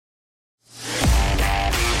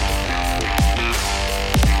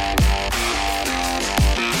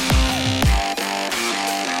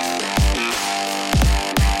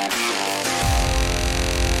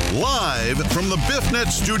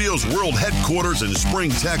Studios World Headquarters in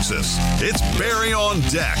Spring, Texas, it's Barry on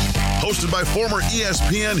Deck, hosted by former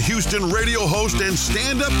ESPN Houston radio host and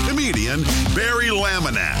stand-up comedian Barry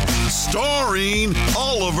Laminack, starring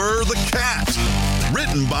Oliver the Cat.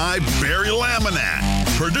 Written by Barry Laminack,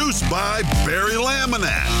 produced by Barry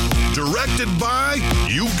Laminack, directed by,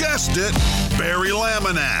 you guessed it, Barry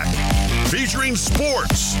Laminack. Featuring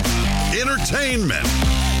sports, entertainment,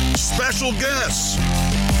 special guests,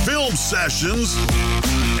 film sessions,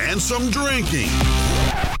 and some drinking.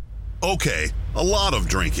 Okay, a lot of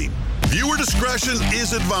drinking. Viewer discretion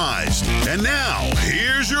is advised. And now,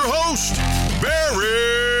 here's your host, Barry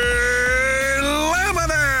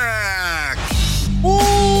Laminack.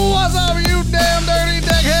 What's up, you damn dirty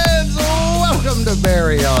deckheads? Welcome to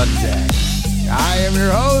Barry on Deck. I am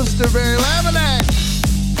your host, Barry Laminack.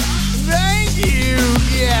 Thank you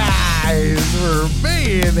guys for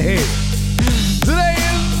being here. Today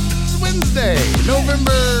is Wednesday,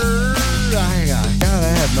 November... I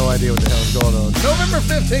have no idea what the hell is going on. November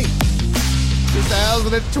 15th,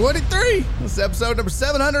 2023. This is episode number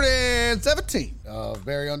 717 of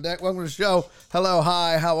Barry on Deck. Welcome to the show. Hello,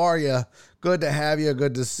 hi, how are you? Good to have you.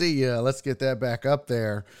 Good to see you. Let's get that back up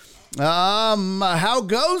there. How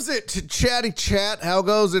goes it, chatty chat? How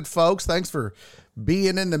goes it, folks? Thanks for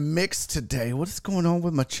being in the mix today. What is going on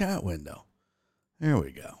with my chat window? There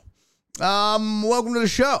we go. Welcome to the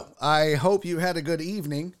show. I hope you had a good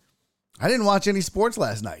evening. I didn't watch any sports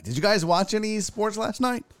last night. Did you guys watch any sports last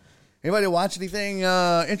night? Anybody watch anything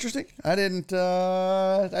interesting? I didn't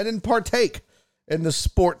partake in the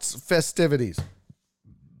sports festivities.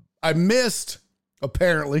 I missed,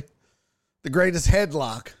 apparently, the greatest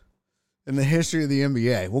headlock in the history of the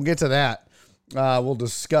NBA. We'll get to that. We'll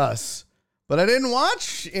discuss. But I didn't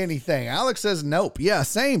watch anything. Alex says nope. Yeah,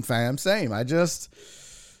 same, fam. Same. I just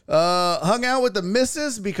hung out with the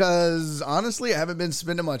missus because, honestly, I haven't been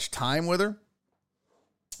spending much time with her.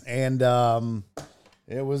 And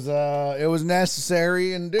it was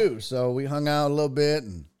necessary and due. So we hung out a little bit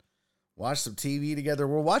and watched some TV together.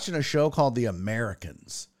 We're watching a show called The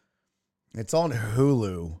Americans. It's on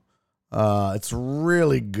Hulu. It's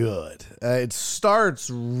really good. It starts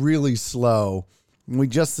really slow. We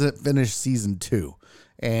just finished season 2,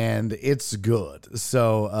 and it's good.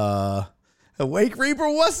 So, Wake Reaper,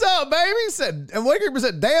 what's up, baby? And Wake Reaper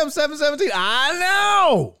said, damn, 717. I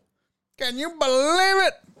know. Can you believe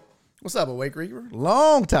it? What's up, Wake Reaper?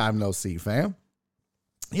 Long time no see, fam.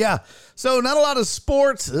 Yeah, so not a lot of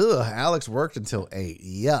sports. Ugh, Alex worked until 8.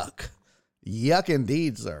 Yuck. Yuck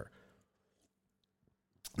indeed, sir.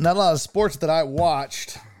 Not a lot of sports that I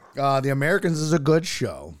watched. The Americans is a good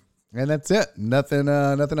show. And that's it. Nothing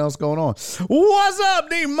else going on. What's up,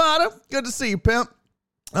 D-Mata? Good to see you, pimp.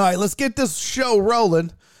 All right, let's get this show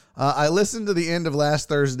rolling. I listened to the end of last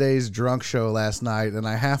Thursday's drunk show last night, and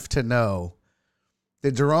I have to know,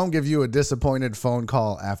 did Jerome give you a disappointed phone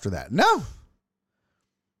call after that? No.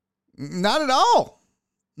 Not at all.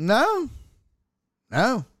 No.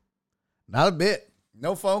 Not a bit.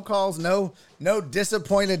 No phone calls, no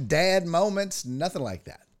disappointed dad moments, nothing like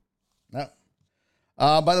that. No.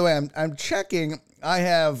 By the way, I'm checking. I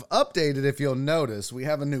have updated, if you'll notice, we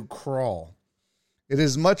have a new crawl. It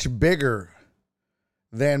is much bigger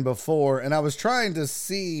than before, and I was trying to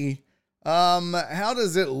see how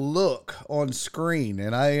does it look on screen,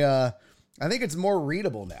 and I think it's more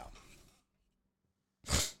readable now.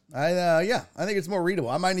 I think it's more readable.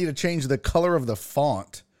 I might need to change the color of the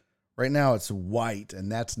font. Right now it's white, and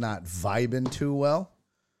that's not vibing too well.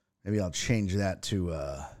 Maybe I'll change that to,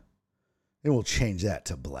 maybe we'll change that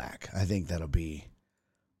to black. I think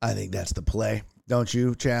that's the play. Don't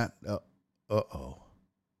you, chat? Uh-oh.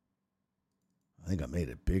 I think I made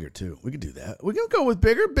it bigger, too. We could do that. We can go with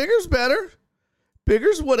bigger. Bigger's better.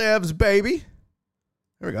 Bigger's whatevs, baby.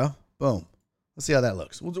 There we go. Boom. Let's see how that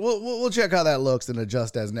looks. We'll check how that looks and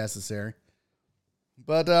adjust as necessary.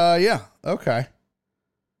 But, yeah. Okay.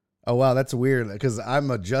 Oh, wow, that's weird because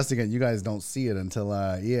I'm adjusting it. You guys don't see it until,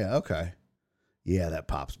 yeah, okay. Yeah, that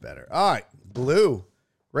pops better. All right, blue.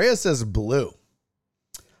 Rhea says blue.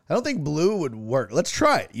 I don't think blue would work. Let's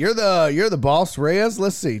try it. You're the boss, Reyes.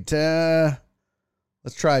 Let's see.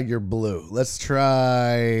 Let's try your blue. Let's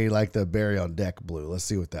try like the Barry on Deck blue. Let's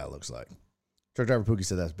see what that looks like. Truck driver Pookie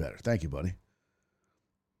said that's better. Thank you, buddy.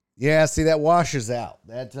 Yeah, see, that washes out.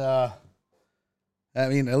 That, I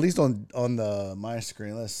mean, at least on my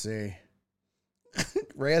screen. Let's see.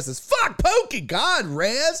 Reyes says, fuck Pokey. God,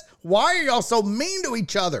 Reyes, why are y'all so mean to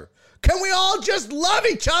each other? Can we all just love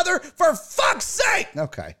each other for fuck's sake?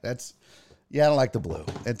 Okay, yeah, I don't like the blue.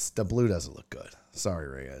 The blue doesn't look good. Sorry,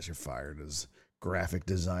 Reyes, you're fired as graphic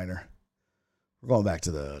designer. We're going back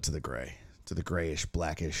to the gray. to the grayish,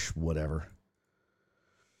 blackish, whatever.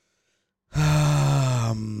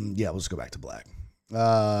 Yeah, let's go back to black.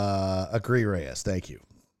 Agree, Reyes. Thank you.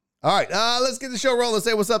 All right, let's get the show rolling. Let's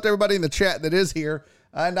say what's up to everybody in the chat that is here.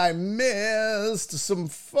 And I missed some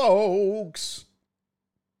folks.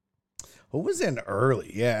 Who was in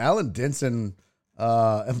early? Yeah, Alan Denson.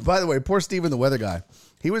 And by the way, poor Steven, the weather guy.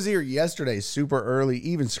 He was here yesterday super early,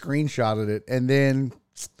 even screenshotted it. And then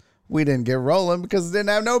we didn't get rolling because it didn't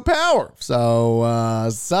have no power. So,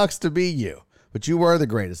 sucks to be you. But you were the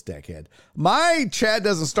greatest deckhead. My chat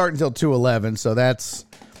doesn't start until 2:11, so that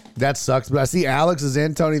sucks. But I see Alex is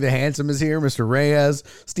in. Tony the Handsome is here. Mr. Reyes.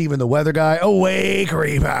 Steven the weather guy. Awake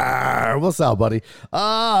Reaper. What's up, buddy?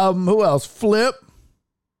 Who else? Flip.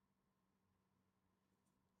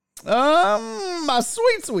 My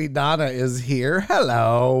sweet Donna is here.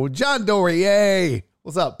 Hello. John Dorier.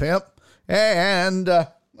 What's up, pimp? And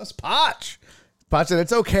that's Potch. Potch said,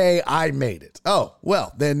 it's okay, I made it. Oh,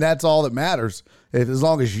 well, then that's all that matters. As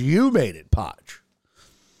long as you made it, Potch.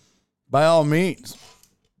 By all means.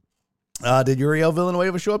 Did Uriel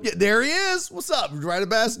Villanueva show up yet? There he is. What's up? Right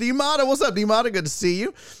about D-Mata. What's up, D-Mata? Good to see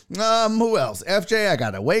you. Who else? FJ, I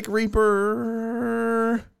got a Wake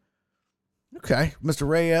Reaper. Okay. Mr.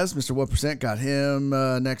 Reyes, Mr. 1% got him.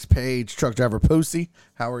 Next page, Truck Driver Pussy.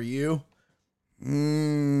 How are you?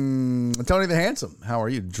 Tony the Handsome. How are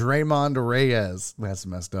you? Draymond Reyes. That's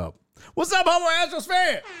messed up. What's up, Homo Astros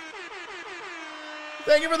fan?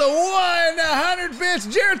 Thank you for the 100 bits,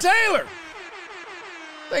 Jared Taylor.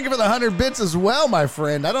 Thank you for the 100 bits as well, my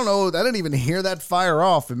friend. I don't know. I didn't even hear that fire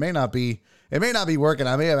off. It may not be working.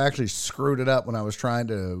 I may have actually screwed it up when I was trying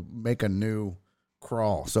to make a new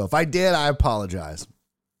crawl. So if I did, I apologize.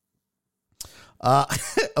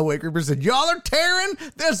 Awake Reaper said, y'all are tearing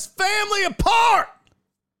this family apart.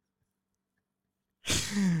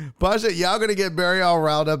 Pasha, y'all going to get Barry all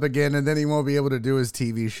riled up again, and then he won't be able to do his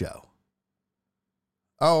TV show.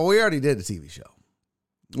 Oh, we already did a TV show.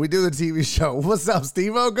 We do the TV show. What's up,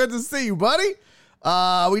 Steve-O? Good to see you, buddy.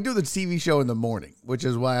 We do the TV show in the morning, which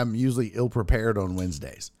is why I'm usually ill-prepared on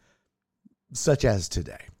Wednesdays, such as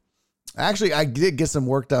today. Actually, I did get some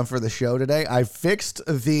work done for the show today. I fixed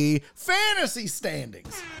the fantasy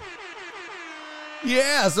standings.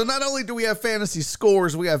 Yeah, so not only do we have fantasy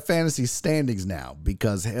scores, we have fantasy standings now,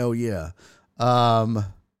 because hell yeah.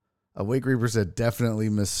 Awake Reaper said definitely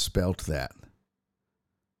misspelt that.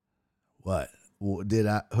 What? Did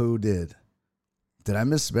I? Who did? Did I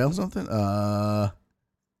misspell something? All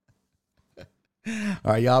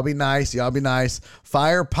right, y'all be nice. Y'all be nice.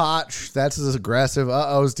 Fire Potch. That's as aggressive.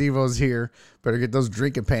 Uh-oh, Steve-O's here. Better get those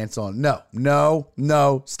drinking pants on.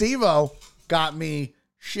 No. Steve-O got me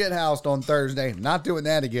shithoused on Thursday. Not doing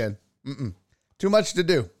that again. Too much to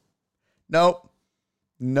do. Nope.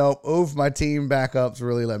 Oof, my team backups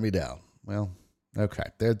really let me down. Well, okay.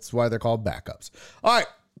 That's why they're called backups. All right.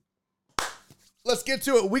 Let's get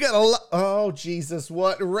to it. We got a lot. Oh, Jesus.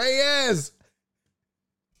 What? Reyes.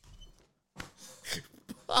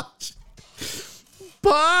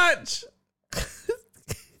 Potch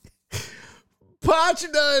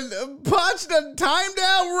done timed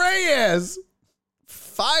out Reyes.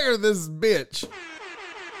 Fire this bitch.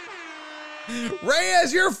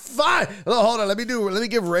 Reyes, you're fine. Oh, hold on. Let me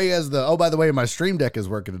give Reyes by the way, my stream deck is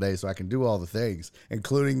working today, so I can do all the things,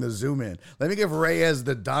 including the zoom in. Let me give Reyes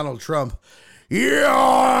the Donald Trump.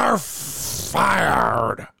 You're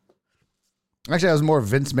fired. Actually, I was more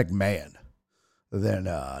Vince McMahon than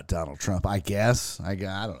Donald Trump, I guess. I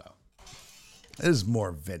don't know. This is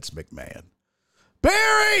more Vince McMahon.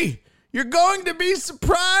 Barry, you're going to be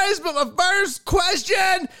surprised, but my first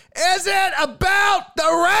question isn't about the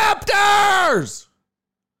Raptors.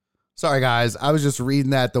 Sorry, guys. I was just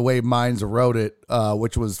reading that the way Minds wrote it,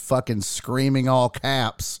 which was fucking screaming all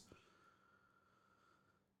caps.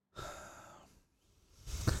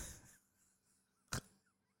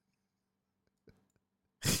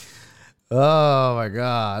 Oh, my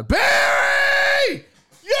God. Barry!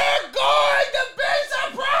 You're going to be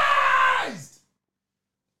surprised!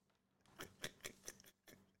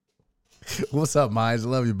 What's up, Mize? I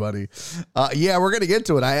love you, buddy. Yeah, we're going to get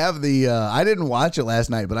to it. I have the, I didn't watch it last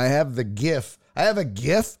night, but I have the GIF. I have a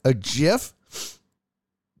GIF.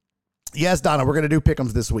 Yes, Donna, we're going to do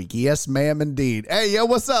pick'ems this week. Yes, ma'am, indeed. Hey, yo,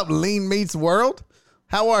 what's up, Lean Meats World?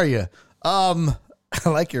 How are you? I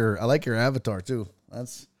like your avatar, too.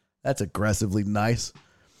 That's aggressively nice.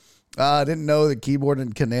 I didn't know the keyboard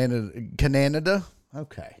in Canada.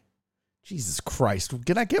 Okay. Jesus Christ.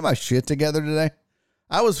 Can I get my shit together today?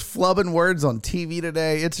 I was flubbing words on TV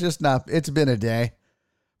today. It's been a day.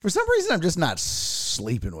 For some reason, I'm just not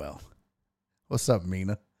sleeping well. What's up,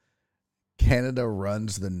 Mina? Canada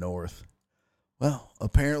runs the North. Well,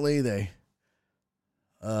 apparently they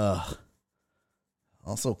also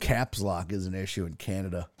caps lock is an issue in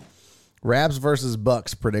Canada. Rabs versus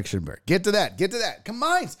Bucks prediction bear. Get to that. Come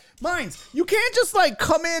Mines. You can't just like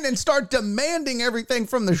come in and start demanding everything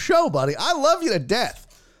from the show, buddy. I love you to death.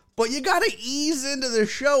 But you got to ease into the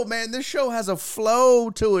show, man. This show has a flow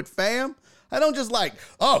to it, fam. I don't just like,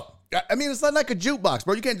 it's not like a jukebox,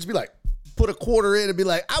 bro. You can't just be like, put a quarter in and be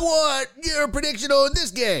like, I want your prediction on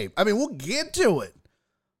this game. I mean, we'll get to it.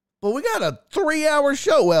 But we got a 3-hour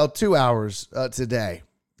show. Well, 2 hours today.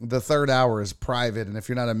 The third hour is private. And if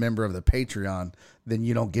you're not a member of the Patreon, then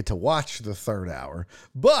you don't get to watch the third hour.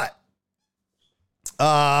 But,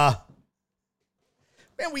 man,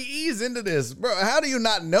 we ease into this. Bro, how do you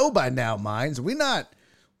not know by now, Minds? We don't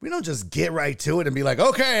just get right to it and be like,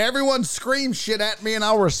 okay, everyone scream shit at me and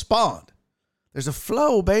I'll respond. There's a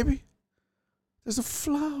flow, baby. There's a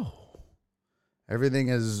flow. Everything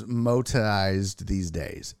is monetized these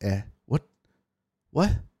days.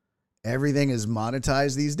 What? Everything is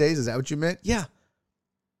monetized these days? Is that what you meant? Yeah.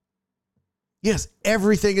 Yes,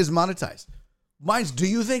 everything is monetized. Minds, do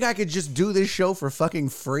you think I could just do this show for fucking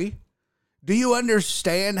free? Do you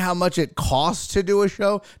understand how much it costs to do a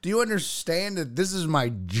show? Do you understand that this is my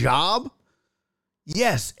job?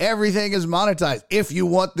 Yes, everything is monetized. If you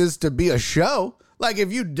want this to be a show, like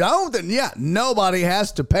if you don't, then yeah, nobody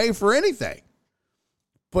has to pay for anything.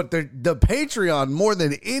 But the Patreon, more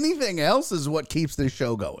than anything else, is what keeps this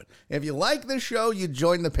show going. If you like this show, you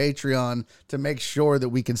join the Patreon to make sure that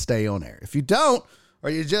we can stay on air. If you don't, or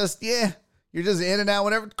you're just in and out,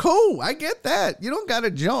 whatever, cool, I get that. You don't got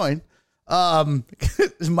to join.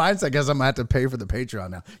 Mine's, I guess I'm going to have to pay for the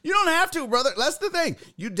Patreon now. You don't have to, brother. That's the thing.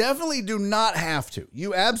 You definitely do not have to.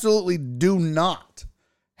 You absolutely do not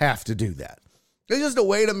have to do that. It's just a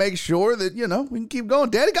way to make sure that, we can keep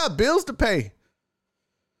going. Daddy got bills to pay.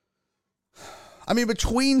 I mean,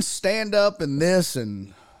 between stand-up and this,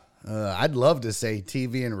 and I'd love to say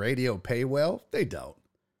TV and radio pay well. They don't.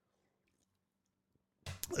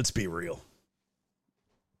 Let's be real.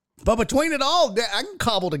 But between it all, I can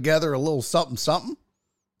cobble together a little something.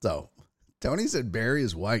 So, Tony said Barry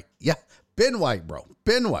is white. Yeah, been white, bro.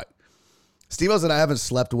 Been white. Steve said I haven't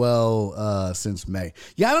slept well since May.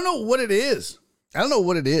 Yeah, I don't know what it is. I don't know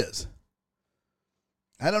what it is.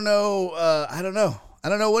 I don't know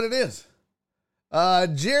what it is.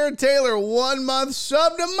 Jared Taylor, 1 month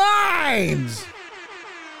sub to Mines.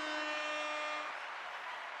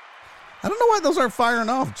 I don't know why those aren't firing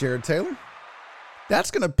off, Jared Taylor.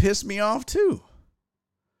 That's going to piss me off, too.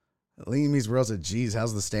 Lean Me's Real said, geez,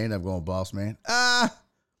 how's the stand-up going, boss, man?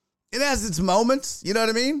 It has its moments. You know what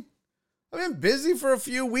I mean? I've been busy for a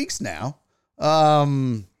few weeks now.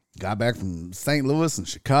 Got back from St. Louis and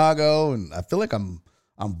Chicago, and I feel like I'm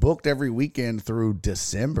booked every weekend through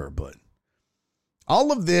December, but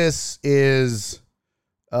all of this is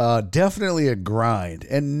definitely a grind,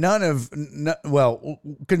 and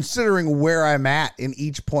considering where I'm at in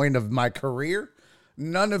each point of my career,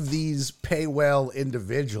 none of these pay well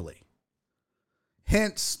individually.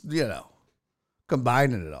 Hence,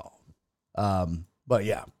 combining it all. But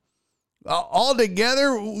yeah, all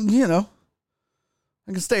together,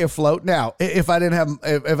 I can stay afloat. Now, if I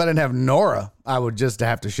didn't have Nora, I would just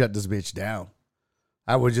have to shut this bitch down.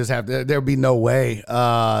 I would just have to, there'd be no way,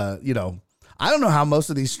 I don't know how most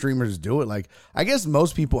of these streamers do it. Like, I guess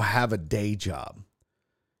most people have a day job.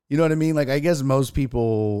 You know what I mean? Like, I guess most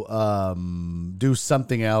people do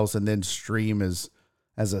something else and then stream as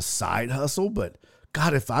a side hustle. But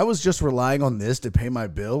God, if I was just relying on this to pay my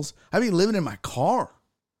bills, I'd be living in my car.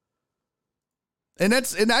 And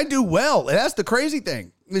I do well. And that's the crazy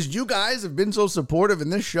thing, is you guys have been so supportive in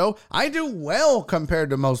this show. I do well compared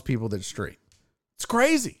to most people that stream. It's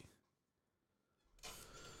crazy.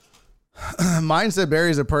 Mine said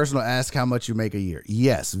Barry's a personal ask how much you make a year.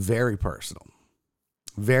 Yes, very personal.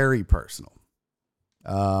 Very personal.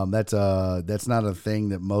 That's not a thing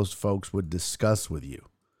that most folks would discuss with you.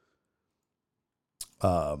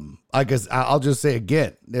 I guess I'll just say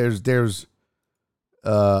again, there's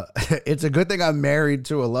it's a good thing I'm married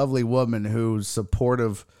to a lovely woman who's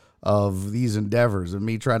supportive of these endeavors and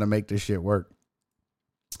me trying to make this shit work.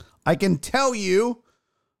 I can tell you,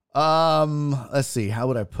 let's see, how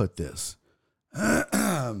would I put this?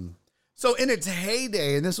 So in its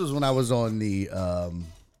heyday, and this was when I was on the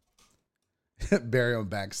Barry on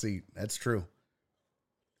backseat. That's true.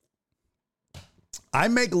 I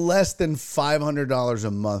make less than $500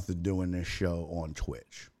 a month doing this show on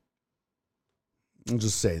Twitch. I'll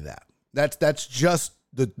just say that. That's just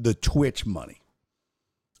the Twitch money.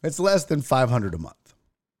 It's less than $500 a month,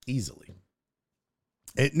 easily.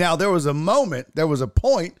 Now, there was a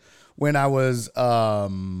point when I was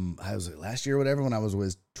last year or whatever, when I was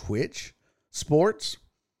with Twitch Sports,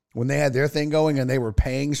 when they had their thing going and they were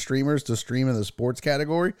paying streamers to stream in the sports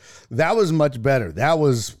category. That was much better. That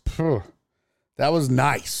was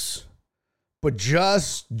nice. But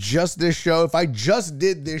just this show, if I just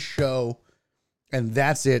did this show and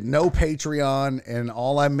that's it, no Patreon, and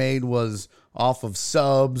all I made was off of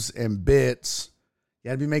subs and bits,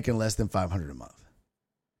 I'd be making less than $500 a month.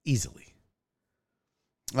 Easily.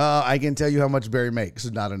 I can tell you how much Barry makes.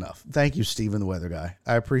 Not enough. Thank you, Steven, the weather guy.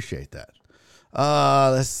 I appreciate that.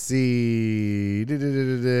 Let's see.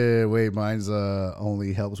 Wait, mine's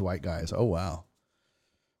only helps white guys. Oh, wow.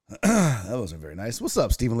 That wasn't very nice. What's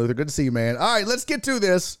up, Stephen Luther? Good to see you, man. All right, let's get to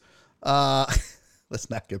this. Let's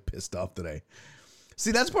not get pissed off today.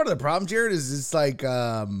 See, that's part of the problem, Jared, is it's like,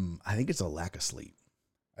 I think it's a lack of sleep.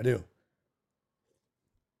 I do.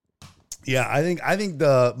 Yeah, I think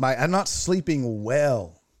I'm not sleeping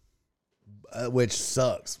well, which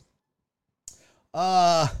sucks.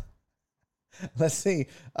 Let's see.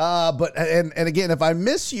 But again, if I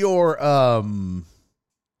miss your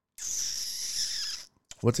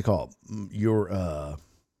what's it called? Your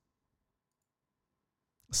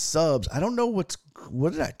subs. I don't know what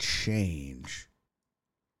did I change?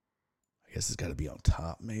 I guess it's got to be on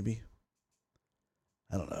top, maybe.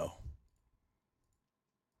 I don't know.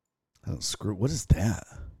 I don't screw. What is that?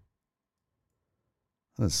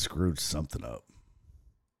 I screwed something up.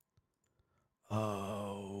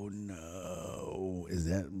 Oh no! Is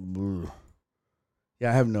that? Yeah,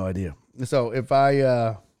 I have no idea. So if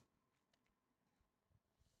I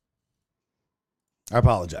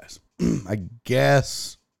apologize. I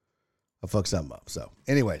guess I fucked something up. So,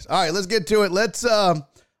 anyways, all right, let's get to it. Let's.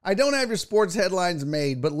 I don't have your sports headlines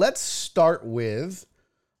made, but let's start with.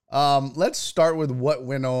 Let's start with what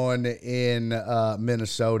went on in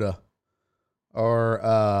Minnesota, or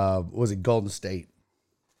was it Golden State?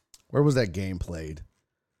 Where was that game played?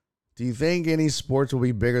 Do you think any sports will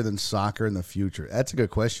be bigger than soccer in the future? That's a good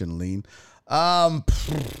question, Lean.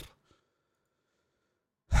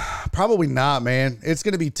 Probably not, man. It's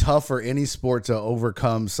going to be tough for any sport to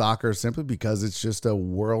overcome soccer simply because it's just a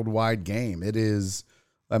worldwide game. It is.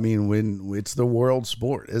 I mean, when it's the world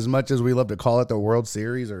sport, as much as we love to call it the World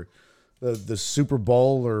Series or the Super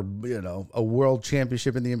Bowl or, a world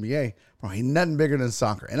championship in the NBA, probably nothing bigger than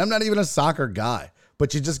soccer. And I'm not even a soccer guy,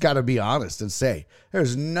 but you just got to be honest and say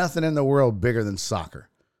there's nothing in the world bigger than soccer.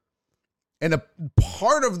 And a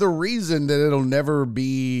part of the reason that there'll never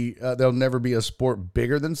be a sport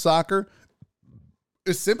bigger than soccer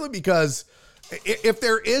is simply because if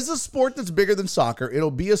there is a sport that's bigger than soccer,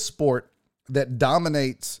 it'll be a sport that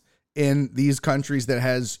dominates in these countries that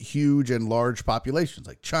has huge and large populations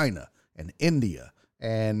like China and India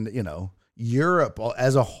and, Europe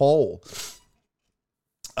as a whole.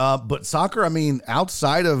 But soccer, I mean,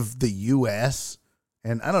 outside of the U.S.,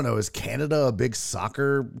 and I don't know, is Canada a big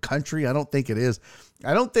soccer country? I don't think it is.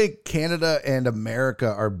 I don't think Canada and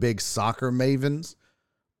America are big soccer mavens.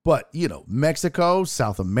 But, Mexico,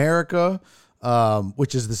 South America,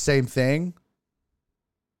 which is the same thing.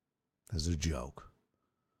 That's a joke.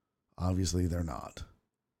 Obviously, they're not.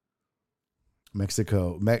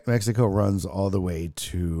 Mexico runs all the way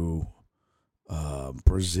to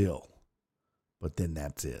Brazil. But then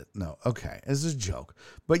that's it. No, okay. This is a joke.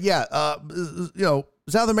 But yeah,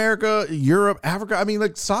 South America, Europe, Africa. I mean,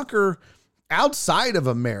 like soccer outside of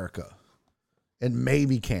America and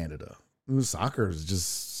maybe Canada. Soccer is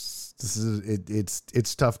just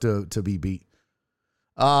it's tough to be beat.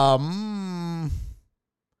 Tony's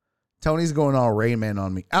going all Rain Man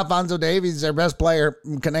on me. Alphonso Davies is their best player.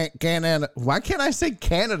 Canada. Why can't I say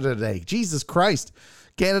Canada today? Jesus Christ.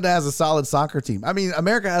 Canada has a solid soccer team. I mean,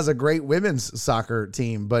 America has a great women's soccer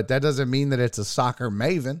team, but that doesn't mean that it's a soccer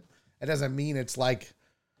maven. It doesn't mean it's like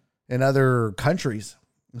in other countries.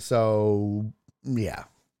 So, yeah.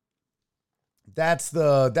 That's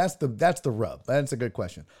the rub. That's a good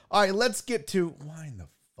question. All right, let's get to why in the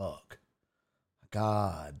fuck?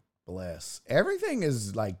 God bless. Everything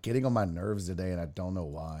is like getting on my nerves today, and I don't know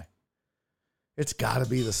why. It's got to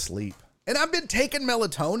be the sleep. And I've been taking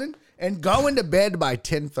melatonin and going to bed by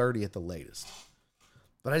 10:30 at the latest.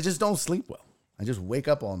 But I just don't sleep well. I just wake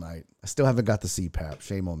up all night. I still haven't got the CPAP.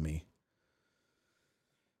 Shame on me.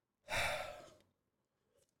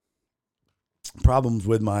 Problems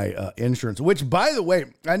with my insurance, which, by the way,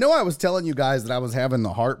 I know I was telling you guys that I was having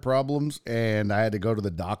the heart problems and I had to go to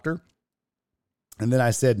the doctor. And then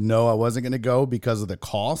I said, no, I wasn't going to go because of the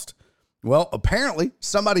cost. Well, apparently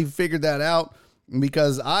somebody figured that out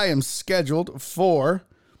because I am scheduled for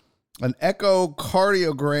an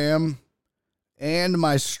echocardiogram and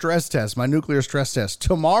my stress test, my nuclear stress test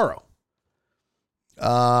tomorrow.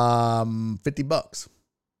 $50.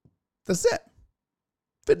 That's it.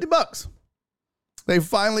 $50. They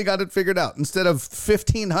finally got it figured out. Instead of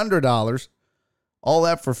 $1,500, all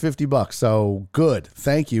that for $50. So good.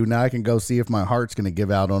 Thank you. Now I can go see if my heart's going to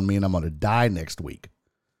give out on me and I'm going to die next week.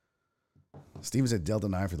 Steven said Delta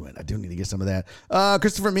 9 for the win. I do need to get some of that.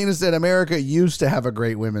 Christopher Mina said America used to have a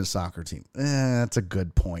great women's soccer team. That's a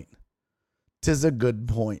good point. 'Tis a good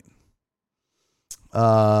point.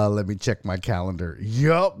 Let me check my calendar.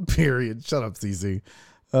 Yup, period. Shut up, CC.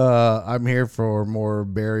 I'm here for more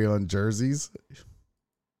Barry on jerseys.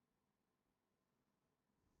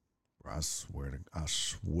 I swear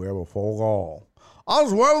before God. I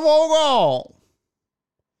swear before God.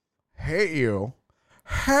 Hate you.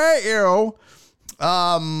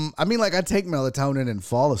 I mean, like, I take melatonin and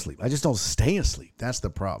fall asleep. I just don't stay asleep. That's the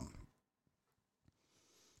problem.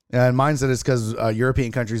 And mine said it's because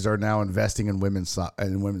European countries are now investing in women's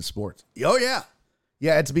sports. Oh, yeah.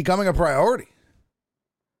 Yeah, it's becoming a priority.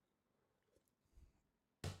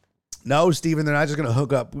 No, Steven, they're not just going to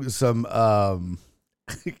hook up some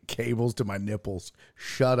cables to my nipples.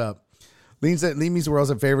 Shut up. Lean means the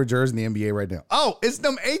world's favorite jersey in the NBA right now. Oh, it's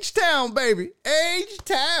them H-Town, baby.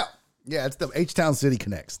 H-Town. Yeah, it's the H-Town City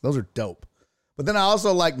Connects. Those are dope. But then I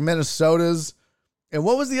also like Minnesota's. And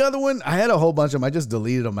what was the other one? I had a whole bunch of them. I just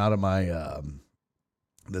deleted them out of my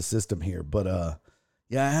the system here. But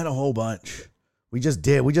yeah, I had a whole bunch. We just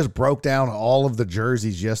broke down all of the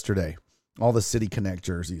jerseys yesterday. All the City Connect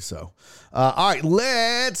jerseys. So all right,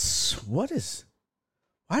 why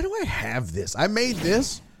do I have this? I made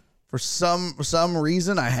this for some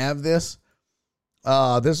reason. I have this.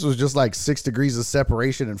 This was just like 6 degrees of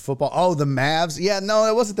separation in football. Oh, the Mavs. Yeah, no,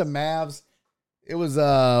 it wasn't the Mavs. It was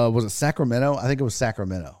it Sacramento? I think it was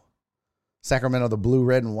Sacramento. Sacramento, the blue,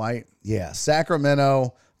 red, and white. Yeah,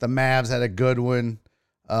 Sacramento. The Mavs had a good one.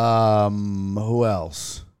 Who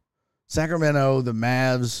else? Sacramento, the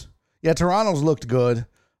Mavs. Yeah, Toronto's looked good.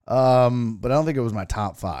 But I don't think it was my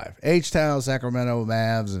top 5. H-Town, Sacramento,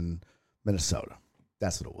 Mavs, and Minnesota.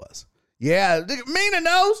 That's what it was. Yeah, Mina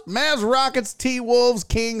knows. Mavs, Rockets, T-Wolves,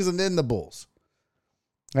 Kings, and then the Bulls.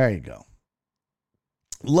 There you go.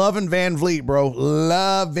 Loving Van Vliet, bro.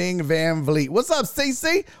 Loving Van Vliet. What's up,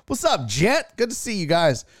 CC? What's up, Jet? Good to see you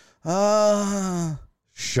guys. Charlotte,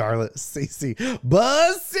 CC.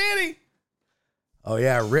 Buzz City. Oh,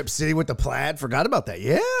 yeah, Rip City with the plaid. Forgot about that.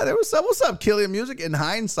 Yeah, there was some. What's up, Killian Music? In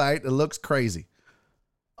hindsight, it looks crazy.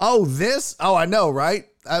 Oh, this? Oh, I know, right?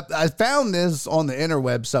 I found this on the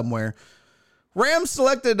interweb somewhere. Rams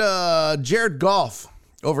selected Jared Goff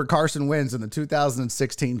over Carson Wentz in the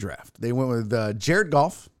 2016 draft. They went with Jared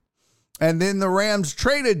Goff. And then the Rams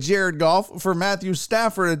traded Jared Goff for Matthew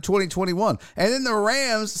Stafford in 2021. And then the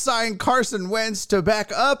Rams signed Carson Wentz to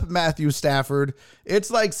back up Matthew Stafford.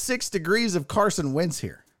 It's like 6 degrees of Carson Wentz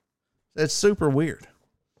here. It's super weird.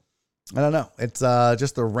 I don't know. It's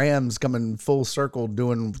just the Rams coming full circle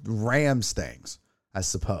doing Rams things, I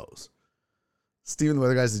suppose. Steven, the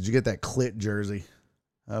other guys, did you get that clit jersey?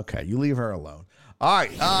 Okay, you leave her alone. All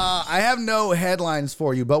right, I have no headlines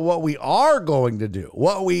for you, but what we are going to do,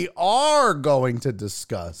 what we are going to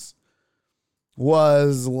discuss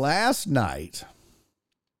was last night.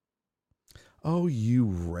 Oh, you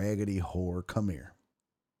raggedy whore, come here.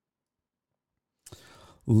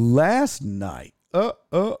 Last night, where's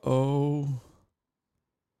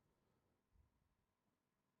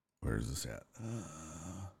this at?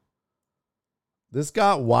 This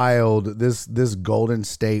got wild, this Golden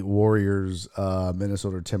State Warriors,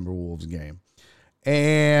 Minnesota Timberwolves game.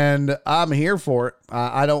 And I'm here for it.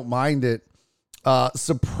 I don't mind it.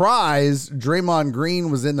 Surprise, Draymond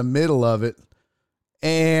Green was in the middle of it.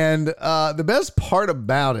 And the best part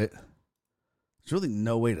about it, there's really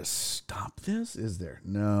no way to stop this, is there?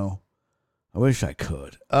 No. I wish I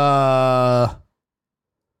could.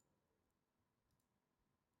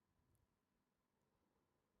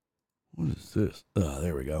 What is this?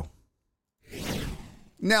 There we go.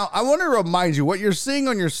 Now, I want to remind you, what you're seeing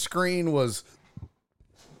on your screen was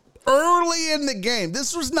early in the game.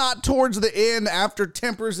 This was not towards the end after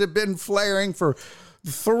tempers had been flaring for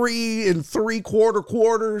 3 3/4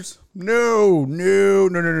 quarters. No.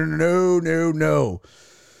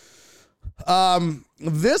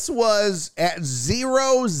 This was at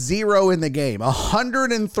 0-0 in the game,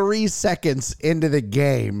 103 seconds into the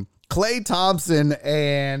game. Klay Thompson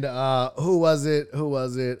and who was it?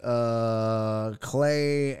 Klay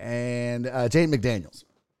and Jaden McDaniels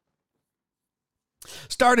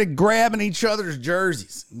started grabbing each other's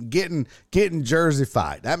jerseys, getting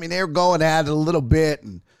jerseyfied. I mean, they were going at it a little bit,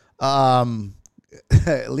 and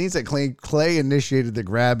Lean said Clay initiated the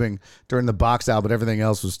grabbing during the box out, but everything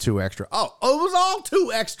else was too extra. Oh, it was all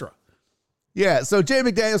too extra. Yeah, so Jay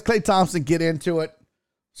McDaniels, Klay Thompson get into it.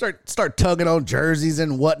 Start tugging on jerseys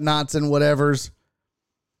and whatnots and whatevers.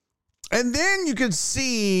 And then you could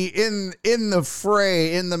see in the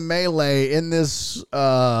fray, in the melee, in this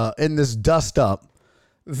dust up,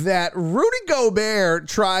 that Rudy Gobert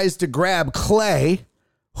tries to grab Clay,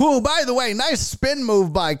 who, by the way, nice spin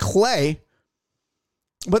move by Clay.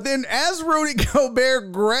 But then as Rudy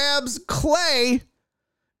Gobert grabs Clay,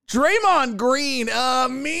 Draymond Green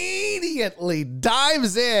immediately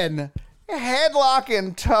dives in, headlock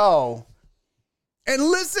in tow. And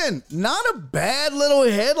listen, not a bad little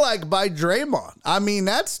headlock by Draymond. I mean,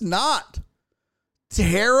 that's not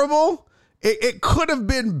terrible. It could have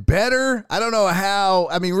been better. I don't know how.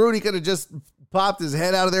 I mean, Rudy could have just popped his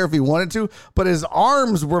head out of there if he wanted to, but his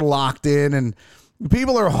arms were locked in and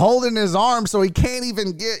people are holding his arm so he can't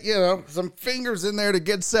even get, some fingers in there to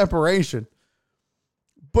get separation.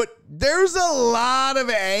 But there's a lot of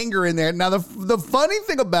anger in there. Now, the funny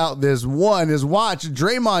thing about this one is watch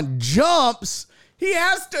Draymond jumps. He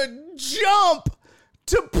has to jump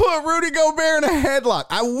to put Rudy Gobert in a headlock.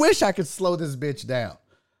 I wish I could slow this bitch down.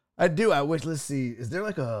 I do. I wish. Let's see. Is there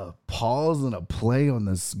like a pause and a play on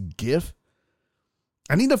this GIF?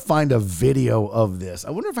 I need to find a video of this.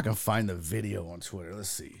 I wonder if I can find the video on Twitter. Let's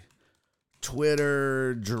see.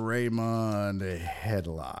 Twitter, Draymond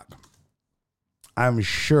headlock. I'm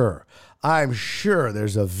sure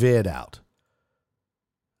there's a vid out.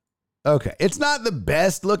 Okay. It's not the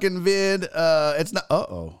best looking vid. It's not.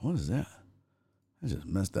 What is that? I just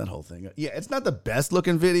messed that whole thing up. Yeah, it's not the best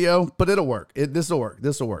looking video, but it'll work. This will work.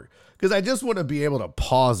 Because I just want to be able to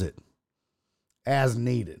pause it as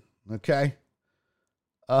needed. Okay.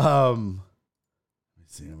 Let me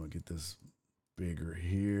see. I'm gonna get this bigger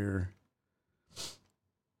here.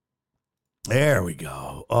 There we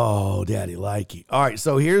go. Oh, daddy likey. All right,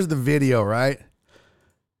 so here's the video, right?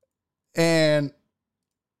 And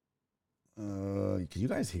can you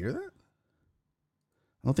guys hear that?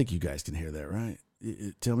 I don't think you guys can hear that, right?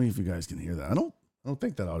 Tell me if you guys can hear that. I don't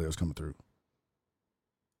think that audio is coming through.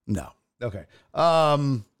 No. Okay.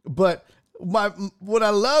 But what I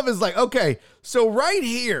love is like, okay, so right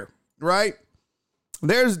here, right?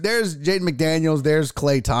 There's Jaden McDaniels, there's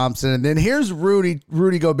Klay Thompson, and then here's Rudy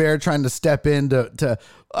Gobert trying to step into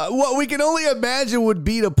what we can only imagine would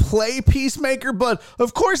be to play peacemaker, but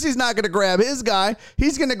of course he's not going to grab his guy.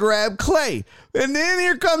 He's going to grab Klay. And then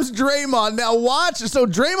here comes Draymond. Now watch. So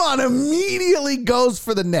Draymond immediately goes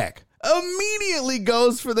for the neck.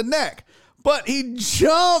 But he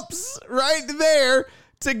jumps right there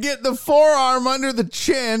to get the forearm under the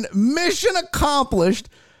chin. Mission accomplished.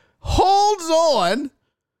 Holds on,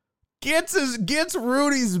 gets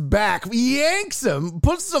Rudy's back, yanks him,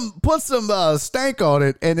 puts some stank on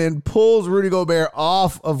it, and then pulls Rudy Gobert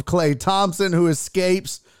off of Klay Thompson, who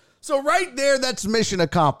escapes. So right there, that's mission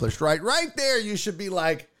accomplished, right? Right there, you should be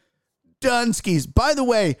like, Dunskies. By the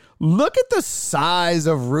way, look at the size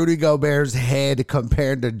of Rudy Gobert's head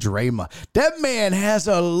compared to Draymond. That man has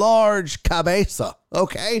a large cabeza,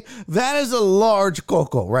 okay? That is a large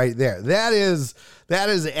coco right there. That is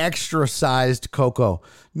extra sized coco.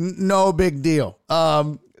 No big deal.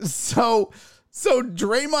 So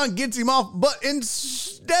Draymond gets him off, but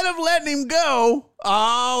instead of letting him go,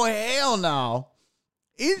 oh, hell no.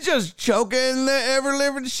 He's just choking the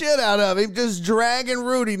ever-living shit out of him, just dragging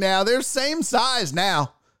Rudy now. They're the same size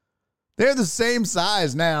now. That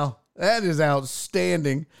is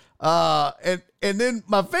outstanding. And then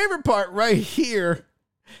my favorite part right here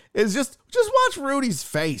is just watch Rudy's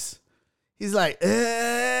face. He's like,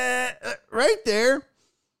 right there.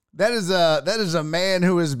 That is a man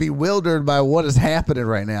who is bewildered by what is happening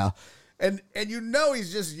right now. And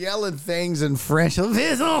he's just yelling things in French. I don't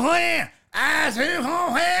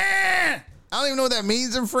even know what that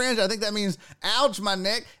means in French. I think that means, ouch, my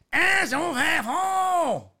neck.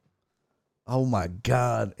 Oh my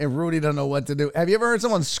God. And Rudy doesn't know what to do. Have you ever heard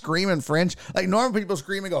someone scream in French? Like normal people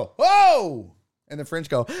scream and go, whoa! And the French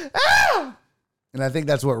go, ah! And I think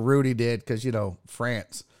that's what Rudy did because,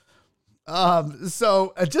 France.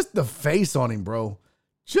 So just the face on him, bro.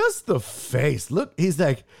 Just the face. Look, he's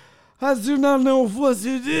like, I do not know what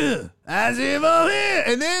to do. And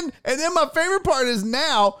then my favorite part is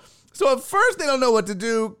now. So at first they don't know what to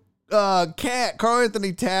do. Karl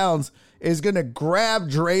Anthony Towns is going to grab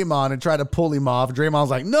Draymond and try to pull him off. Draymond's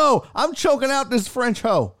like, no, I'm choking out this French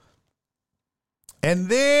hoe. And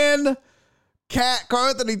then Karl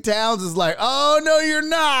Anthony Towns is like, oh, no, you're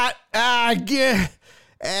not.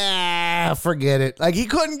 Forget it. Like he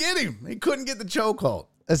couldn't get him. He couldn't get the chokehold.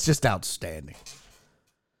 That's just outstanding.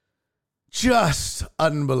 Just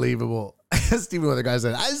unbelievable. Stephen Weather guy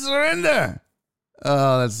said, I surrender.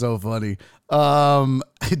 Oh, that's so funny.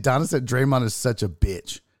 Donna said Draymond is such a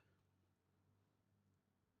bitch.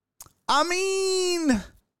 I mean,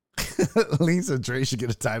 Lisa Dre should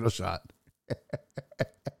get a title shot.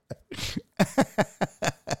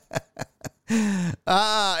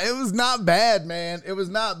 It was not bad, man. It was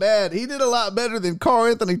not bad. He did a lot better than Karl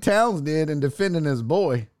Anthony Towns did in defending his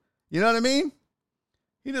boy. You know what I mean?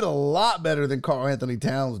 He did a lot better than Karl Anthony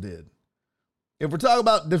Towns did. If we're talking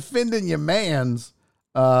about defending your mans,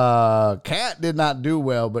 Cat did not do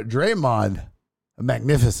well, but Draymond,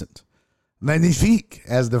 magnificent. Magnifique,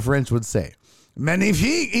 as the French would say.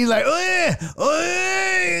 Magnifique. He's like, oh yeah.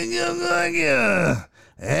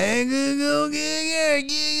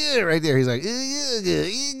 Right there. He's like,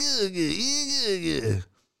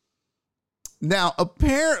 now,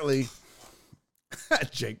 apparently,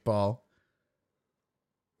 Jake Paul.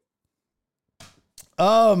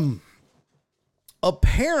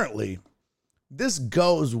 Apparently, this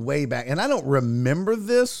goes way back, and I don't remember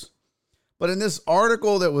this, but in this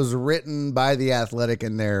article that was written by The Athletic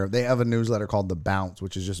in there, they have a newsletter called The Bounce,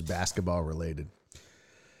 which is just basketball related.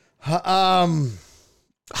 A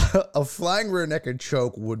flying rear naked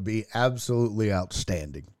choke would be absolutely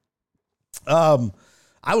outstanding. I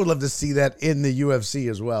would love to see that in the UFC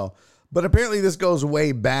as well. But apparently this goes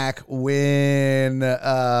way back when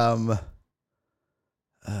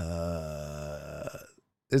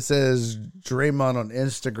it says Draymond on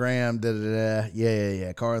Instagram.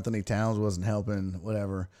 Yeah. Karl Anthony Towns wasn't helping.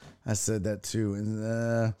 Whatever. I said that too.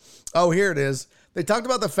 And here it is. They talked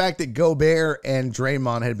about the fact that Gobert and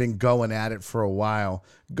Draymond had been going at it for a while.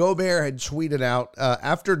 Gobert had tweeted out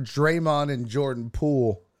after Draymond and Jordan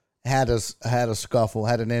Poole had a scuffle,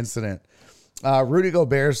 had an incident. Rudy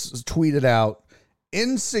Gobert tweeted out,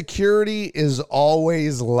 "Insecurity is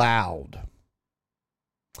always loud."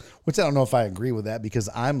 Which I don't know if I agree with that because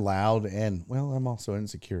I'm loud and, well, I'm also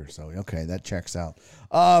insecure. So, okay, that checks out.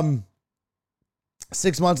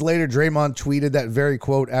 6 months later, Draymond tweeted that very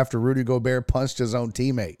quote after Rudy Gobert punched his own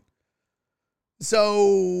teammate.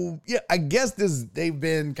 So, yeah, I guess they've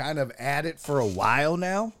been kind of at it for a while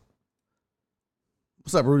now.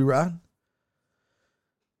 What's up, Rudy Rod?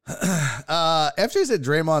 FJ said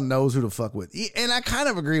Draymond knows who to fuck with. And I kind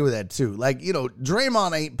of agree with that too. Like,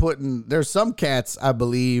 Draymond ain't putting, there's some cats, I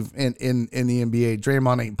believe, in the NBA,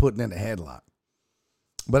 Draymond ain't putting in a headlock.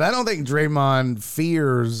 But I don't think Draymond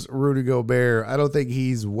fears Rudy Gobert. I don't think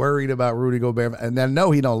he's worried about Rudy Gobert. And I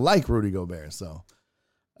know he don't like Rudy Gobert. So,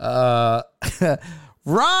 Ron,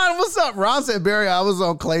 what's up? Ron said, Barry, I was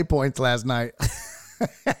on Clay Points last night.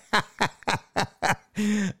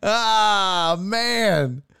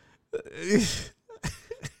 Man.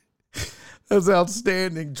 That's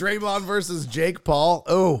outstanding. Draymond versus Jake Paul.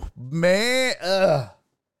 Oh, man. I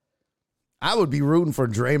would be rooting for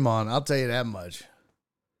Draymond. I'll tell you that much.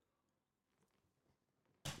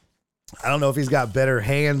 I don't know if he's got better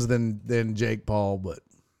hands than Jake Paul, but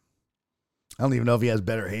I don't even know if he has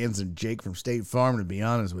better hands than Jake from State Farm, to be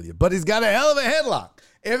honest with you. But he's got a hell of a headlock.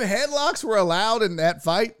 If headlocks were allowed in that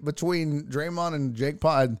fight between Draymond and Jake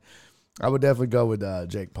Paul, I would definitely go with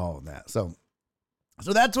Jake Paul in that. So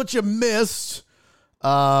that's what you missed.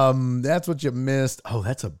 That's what you missed. Oh,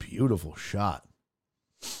 that's a beautiful shot.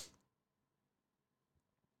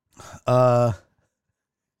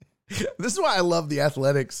 This is why I love the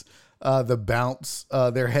Athletics. The Bounce,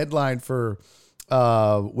 their headline for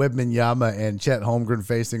Wembanyama and Chet Holmgren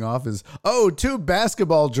facing off is, 2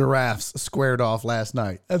 basketball giraffes squared off last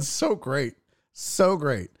night. That's so great. So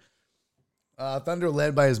great. Thunder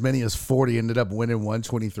led by as many as 40, ended up winning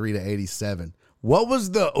 123-87. What was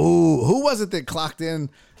who was it that clocked in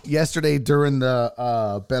yesterday during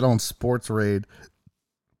the Bet on Sports raid?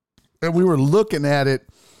 And we were looking at it,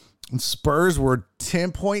 and Spurs were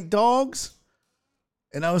 10-point dogs.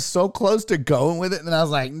 And I was so close to going with it, and I was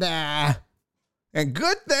like, nah. And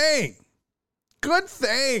good thing. Good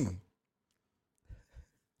thing.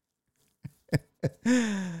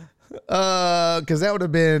 Because that would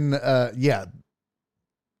have been,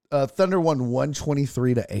 Thunder won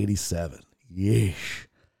 123-87.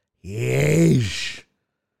 Yeesh.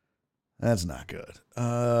 That's not good.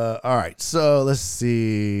 All right, so let's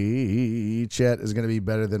see. Chet is going to be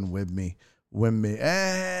better than Wemby.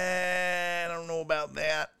 I don't know about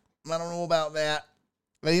that.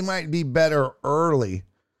 But he might be better early.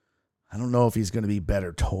 I don't know if he's going to be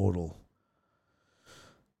better total.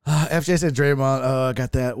 FJ said Draymond. I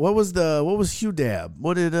got that. What was Hugh Dab?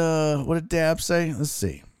 What did Dab say? Let's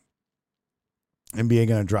see. NBA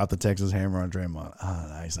going to drop the Texas hammer on Draymond.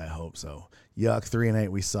 Nice. I hope so. Yuck. 3-8.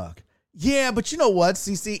 We suck. Yeah, but you know what,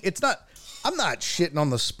 CC? I'm not shitting on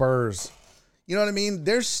the Spurs. You know what I mean?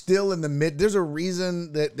 They're still in the mid. There's a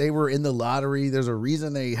reason that they were in the lottery. There's a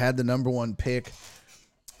reason they had the number 1 pick.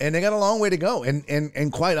 And they got a long way to go.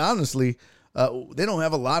 And quite honestly, they don't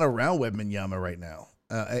have a lot around Wembanyama right now.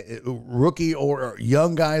 Rookie or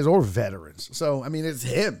young guys or veterans. So, I mean, it's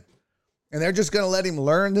him. And they're just going to let him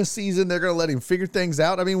learn this season. They're going to let him figure things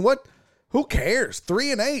out. I mean, who cares?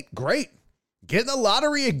 3-8, great. Get in the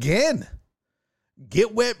lottery again.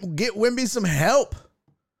 Get Wemby some help.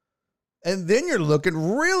 And then you're looking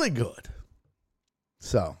really good.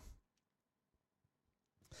 So,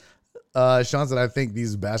 Sean said, I think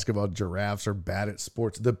these basketball giraffes are bad at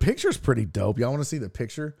sports. The picture's pretty dope. Y'all want to see the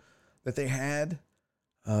picture that they had?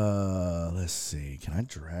 Let's see. Can I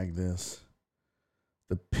drag this?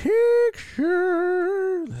 The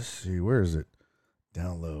picture. Let's see. Where is it?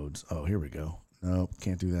 Downloads. Oh, here we go. Nope,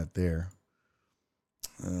 can't do that there.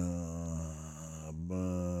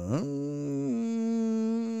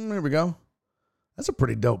 There we go. That's a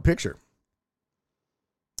pretty dope picture.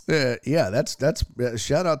 Yeah, that's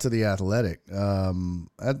shout out to the Athletic.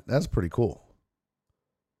 That's pretty cool.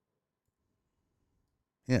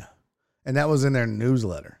 Yeah, and that was in their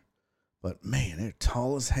newsletter. But man, they're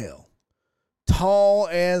tall as hell. Tall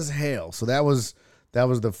as hell. So that was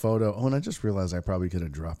the photo. Oh, and I just realized I probably could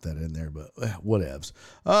have dropped that in there, but whatevs.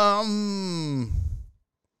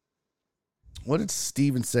 What did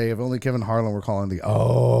Steven say? If only Kevin Harlan were calling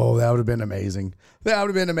oh, that would have been amazing. That would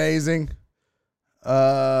have been amazing.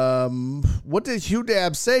 What did Hugh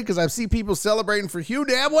Dab say? Because I've seen people celebrating for Hugh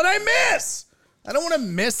Dab. What'd I miss? I don't want to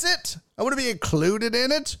miss it. I want to be included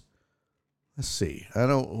in it. Let's see.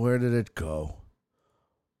 Where did it go?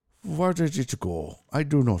 Where did it go? I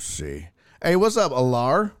do not see. Hey, what's up,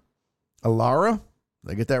 Alara? Did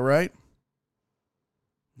I get that right?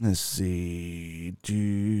 Let's see.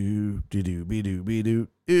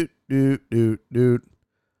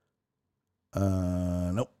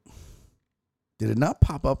 Nope. Did it not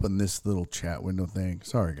pop up in this little chat window thing?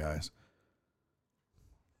 Sorry, guys.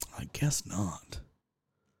 I guess not.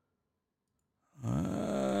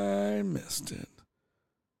 I missed it.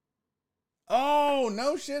 Oh,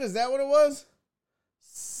 no shit. Is that what it was?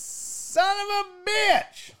 Son of a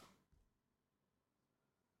bitch.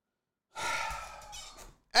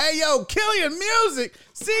 Hey, yo, Killian Music.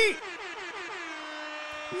 See?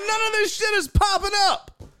 None of this shit is popping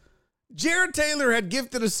up. Jared Taylor had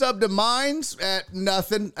gifted a sub to Minds at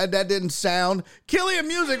nothing. That didn't sound. Killian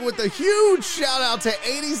Music with a huge shout out to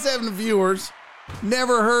 87 viewers.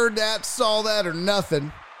 Never heard that, saw that, or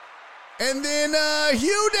nothing. And then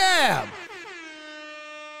Hugh Dab.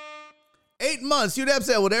 8 months. Hugh Dab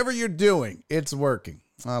said, whatever you're doing, it's working.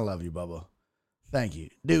 I love you, Bubba. Thank you.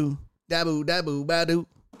 Do, dabu, dabu, badu.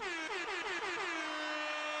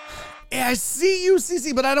 Yeah, I see you,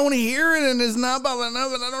 CC, but I don't hear it, and it's not popping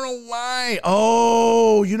up, and I don't know why.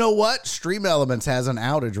 Oh, you know what? Stream Elements has an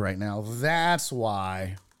outage right now. That's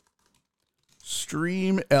why.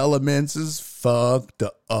 Stream Elements is fucked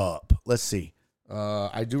up. Let's see.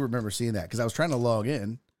 I do remember seeing that, because I was trying to log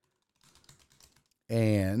in,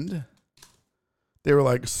 and they were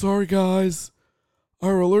like, sorry, guys.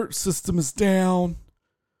 Our alert system is down.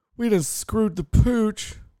 We just screwed the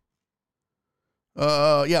pooch.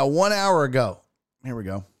 Yeah, 1 hour ago. Here we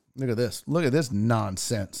go. Look at this. Look at this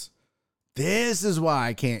nonsense. This is why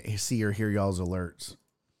I can't see or hear y'all's alerts.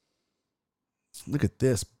 Look at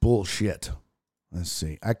this bullshit. Let's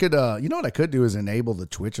see. I could, you know what I could do is enable the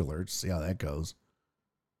Twitch alerts. See how that goes.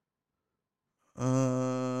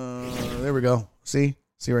 There we go. See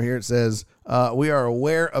right here. It says, we are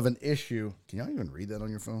aware of an issue. Can y'all even read that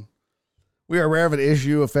on your phone? We are aware of an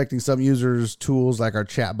issue affecting some users' tools like our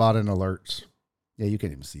chatbot and alerts. Yeah, you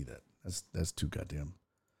can't even see that. That's too goddamn.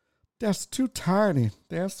 That's too tiny.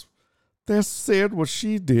 That's said what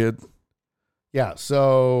she did. Yeah,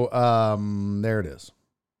 so there it is.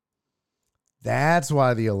 That's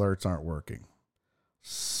why the alerts aren't working.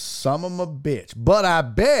 Some of them a bitch. But I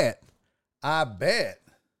bet.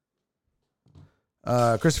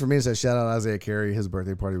 Christopher Means says, shout out Isaiah Carey. His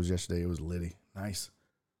birthday party was yesterday. It was litty. Nice.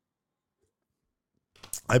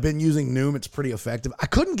 I've been using Noom. It's pretty effective. I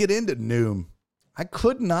couldn't get into Noom. I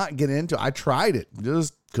could not get into it. I tried it.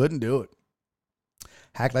 Just couldn't do it.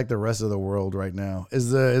 Hacked like the rest of the world right now.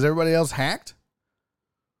 Is everybody else hacked?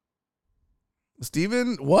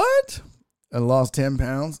 Steven, what? I lost 10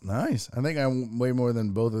 pounds. Nice. I think I weigh more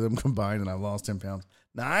than both of them combined, and I lost 10 pounds.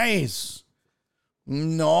 Nice.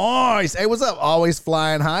 Nice. Hey, what's up? Always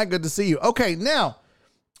flying high. Good to see you. Okay, now,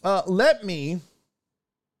 let me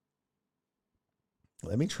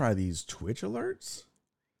try these Twitch alerts.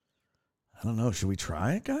 I don't know. Should we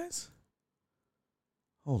try it, guys?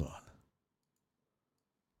 Hold on.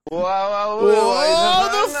 Whoa,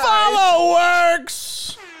 the follow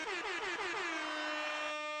works.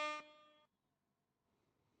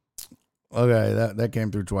 Okay, that came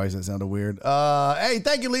through twice. That sounded weird. Hey,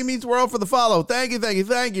 thank you, Lee Meets World, for the follow. Thank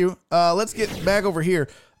you. Let's get back over here.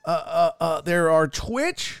 There are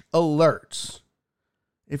Twitch alerts.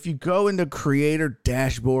 If you go into creator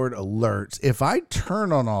dashboard alerts, if I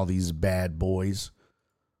turn on all these bad boys,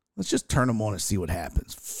 let's just turn them on and see what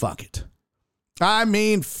happens. Fuck it.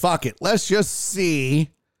 Fuck it. Let's just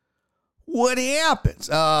see what happens.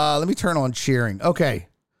 Let me turn on cheering. Okay.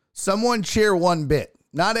 Someone cheer 1 bit.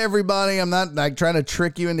 Not everybody. I'm not like trying to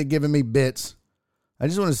trick you into giving me bits. I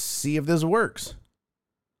just want to see if this works.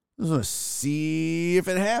 I just want to see if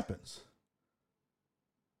it happens.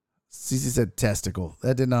 CC said testicle.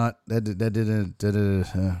 That didn't.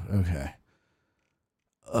 Okay.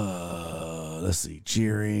 Let's see.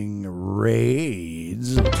 Cheering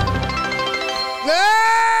raids.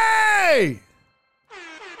 Hey!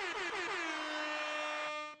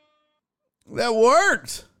 That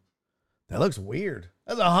worked. That looks weird.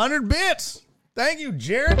 That's 100 bits. Thank you,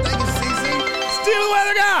 Jared. Thank you, CC. Steal the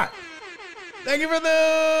weather guy. Thank you for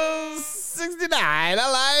the 69.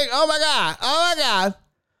 Oh my God.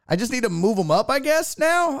 I just need to move them up, I guess,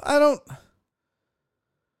 now? I don't...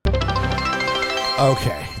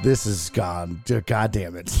 Okay, this is gone. God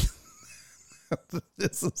damn it.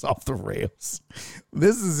 This is off the rails.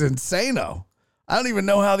 This is insano. I don't even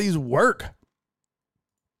know how these work.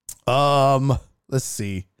 Let's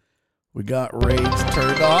see. We got raids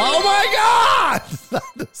turned on. Oh my God!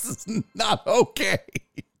 This is not okay.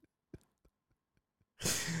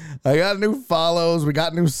 I got new follows. We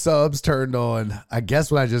got new subs turned on. I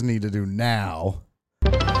guess what I just need to do now.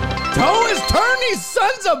 Toe is turn these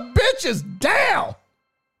sons of bitches down.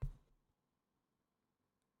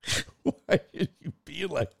 Why did you be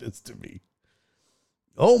like this to me?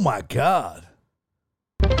 Oh my God.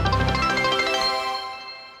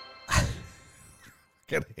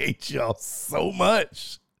 I hate y'all so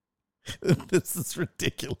much. This is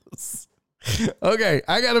ridiculous. Okay,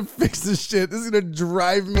 I gotta fix this shit. This is gonna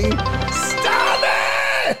drive me. Stop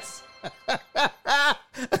it!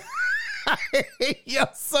 I hate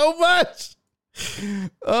y'all so much.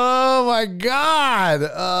 Oh my God.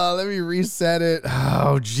 Let me reset it.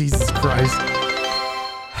 Oh, Jesus Christ.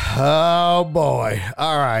 Oh boy.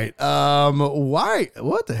 All right. Why?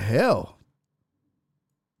 What the hell?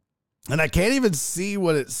 And I can't even see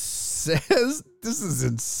what it says. This is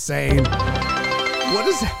insane. What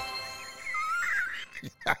is that?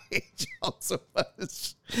 I hate y'all so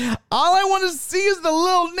much. All I want to see is the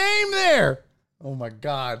little name there. Oh my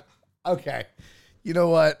God. Okay. You know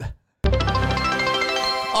what? All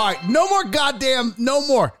right. No more goddamn. No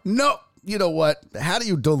more. No. You know what? How do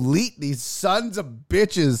you delete these sons of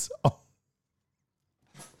bitches? Oh.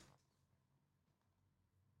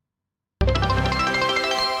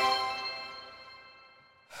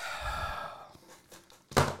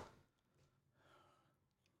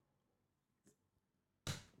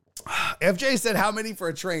 FJ said, how many for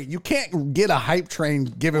a train? You can't get a hype train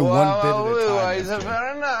given one bit at a time.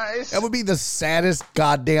 Very nice. That would be the saddest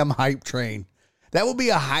goddamn hype train. That would be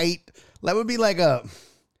a hype. That would be like a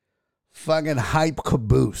fucking hype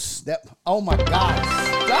caboose. That. Oh my God.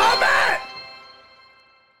 Stop it!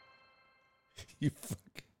 You fucking.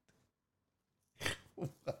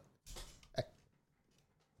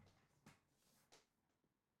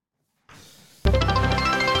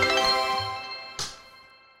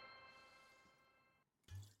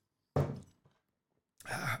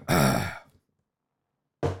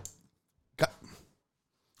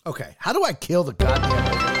 Okay, how do I kill the goddamn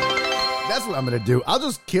overlay? That's what I'm going to do. I'll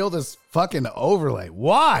just kill this fucking overlay.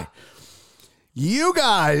 Why? You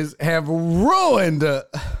guys have ruined... Oh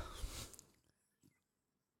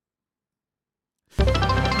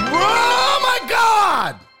my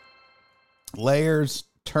God! Layers,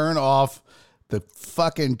 turn off the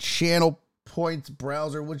fucking channel points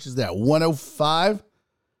browser. Which is that, 105?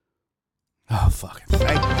 Oh, fucking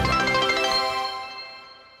thank you.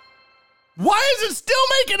 Why is it still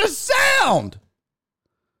making a sound?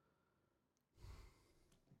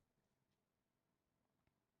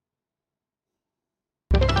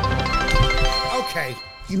 Okay,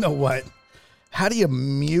 you know what? How do you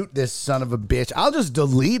mute this son of a bitch? I'll just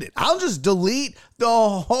delete it. I'll just delete the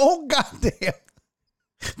whole goddamn...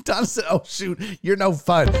 Don said, oh, shoot, you're no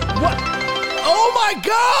fun. What? Oh, my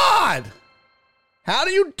God! How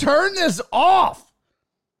do you turn this off?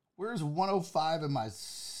 Where's 105 in my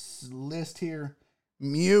list here?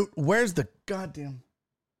 Mute. Where's the goddamn...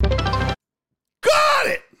 Got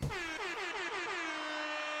it!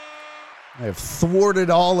 I have thwarted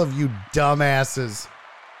all of you dumbasses.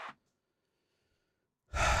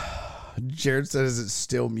 Jared says it's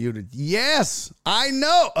still muted. Yes, I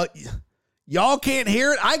know. Y'all can't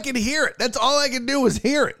hear it. I can hear it. That's all I can do is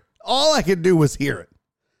hear it. All I can do was hear it.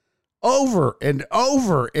 Over and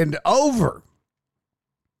over and over.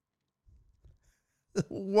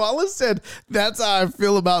 Wallace said, that's how I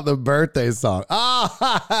feel about the birthday song.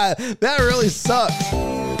 Ah, that really sucks.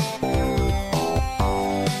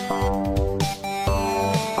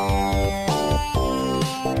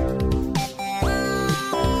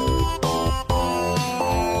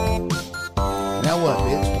 Now what,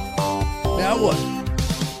 bitch? Now what?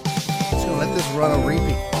 Just gonna let this run on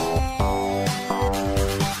repeat.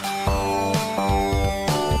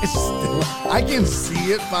 It's still, I can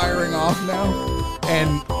see it firing off now.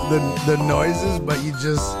 And the noises, but you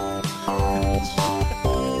just...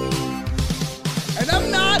 And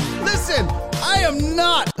I'm not... Listen, I am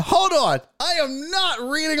not... Hold on. I am not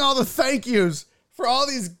reading all the thank yous for all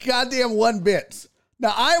these goddamn 1-bits.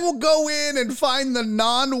 Now, I will go in and find the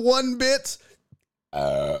non-1-bits,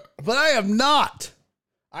 but I am not.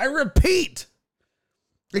 I repeat.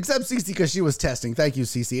 Except Cece, because she was testing. Thank you,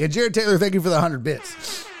 Cece. And Jared Taylor, thank you for the 100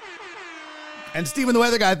 bits. And Steven the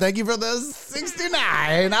Weather Guy, thank you for the 69.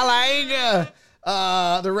 I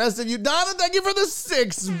like the rest of you. Donna, thank you for the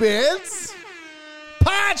 6 bits.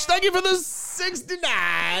 Potch, thank you for the 69.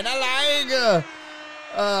 I like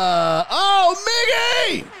oh,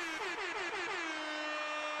 Miggy!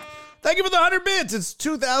 Thank you for the 100 bits. It's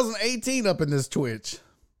 2018 up in this Twitch.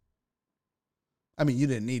 I mean, you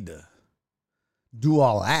didn't need to do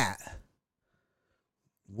all that.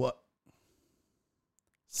 What?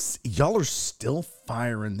 Y'all are still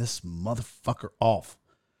firing this motherfucker off.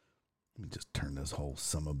 Let me just turn this whole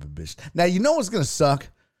son of a bitch. Now, you know what's going to suck?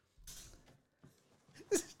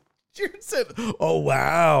 Jared said, oh,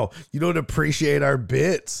 wow, you don't appreciate our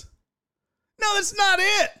bits. No, that's not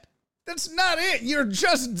it. That's not it. You're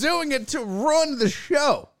just doing it to ruin the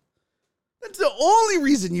show. That's the only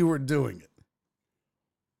reason you were doing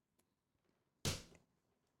it.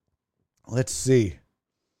 Let's see.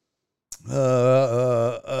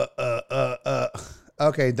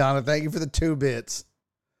 Okay, Donna, thank you for the 2 bits.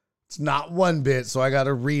 It's not 1 bit, so I got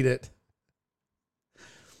to read it.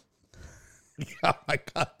 Oh my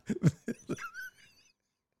God.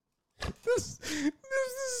 This is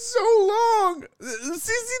so long.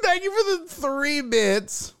 Cece, thank you for the 3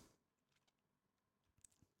 bits.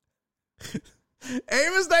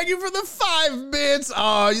 Amos, thank you for the 5 bits.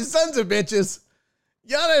 Oh, you sons of bitches.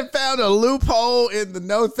 Y'all done found a loophole in the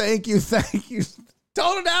no thank you.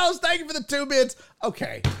 Total Dallas, thank you for the 2 bits.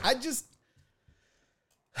 Okay, I just...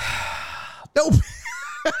 Nope.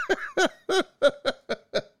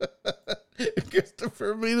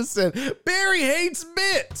 Christopher Mina said, Barry hates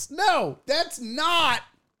bits. No, that's not.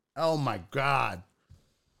 Oh, my God.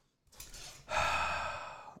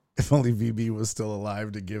 If only VB was still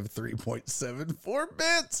alive to give 3.74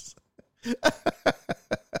 bits.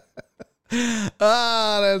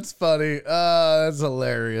 That's funny. That's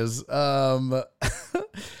hilarious. Oh,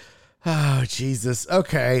 Jesus.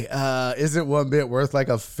 Okay. Isn't 1 bit worth like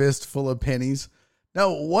a fistful of pennies?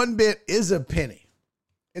 No, 1 bit is a penny.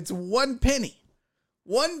 It's 1 penny.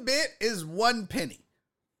 1 bit is 1 penny.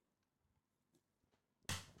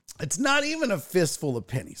 It's not even a fistful of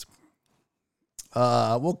pennies.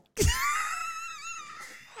 Well...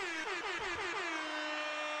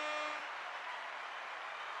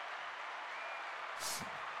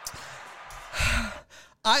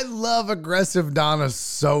 I love aggressive Donna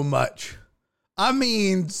so much. I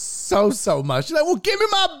mean, so much. She's like, well, give me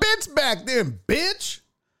my bits back then, bitch.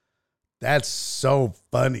 That's so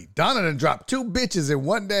funny. Donna done dropped 2 bitches in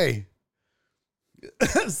 1 day.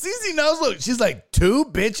 Cece knows, look, she's like, 2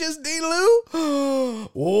 bitches, D-Lou?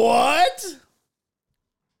 What?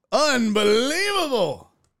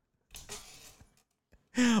 Unbelievable.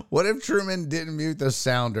 What if Truman didn't mute the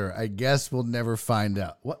sounder? I guess we'll never find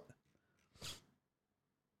out. What?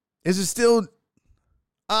 Is it still...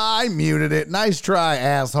 I muted it. Nice try,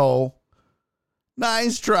 asshole.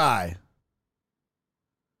 Nice try.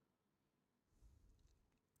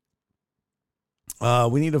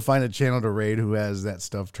 We need to find a channel to raid who has that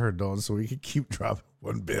stuff turned on so we can keep dropping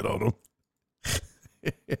 1 bit on them.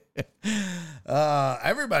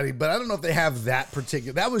 Everybody, but I don't know if they have that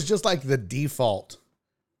particular... That was just like the default.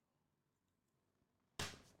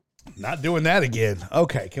 Not doing that again.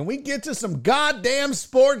 Okay, can we get to some goddamn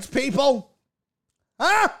sports, people?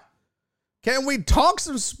 Huh? Can we talk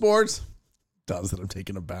some sports? Don said I'm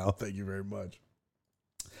taking a bow. Thank you very much.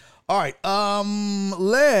 All right,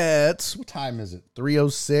 let's... What time is it?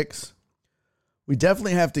 3:06. We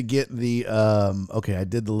definitely have to get the, okay, I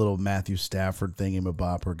did the little Matthew Stafford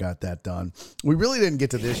thingy-mabopper, got that done. We really didn't get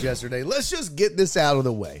to this yesterday. Let's just get this out of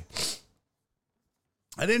the way.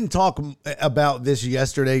 I didn't talk about this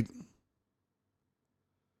yesterday.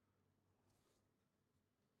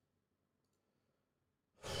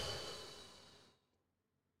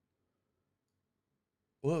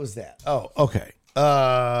 What was that? Oh, okay.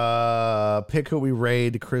 Pick who we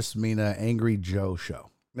raid, Chris Mina, Angry Joe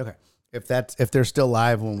show. Okay. If they're still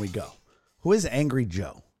live when we go. Who is Angry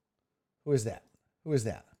Joe? Who is that? Who is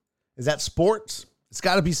that? Is that sports? It's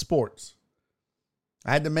got to be sports.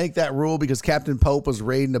 I had to make that rule because Captain Pope was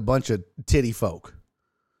raiding a bunch of titty folk.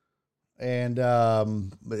 And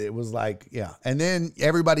it was like, yeah. And then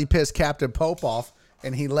everybody pissed Captain Pope off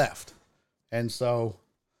and he left. And so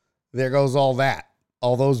there goes all that.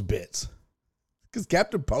 All those bits. Because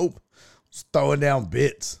Captain Pope was throwing down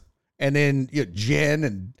bits. And then Jen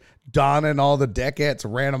and Donna and all the deckheads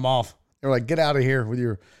ran him off. They were like, get out of here with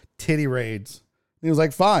your titty raids. And he was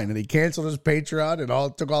like, fine. And he canceled his Patreon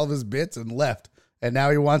and took all of his bits and left. And now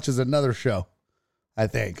he watches another show, I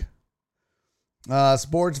think.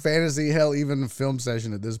 Sports, fantasy, hell, even a film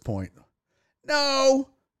session at this point. No,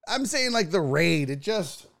 I'm saying like the raid. It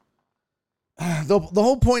just... The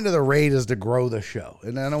whole point of the raid is to grow the show.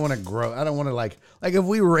 And I don't want to grow. I don't want to like if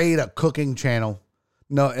we raid a cooking channel.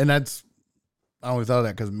 No, and that's, I only thought of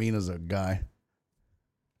that because Mina's a guy.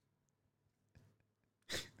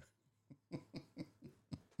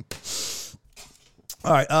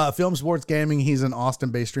 All right. Film, sports, gaming. He's an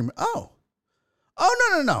Austin-based streamer. Oh,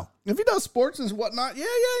 no. If he does sports and whatnot. Yeah.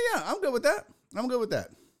 I'm good with that.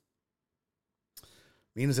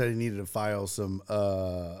 Mina said he needed to file some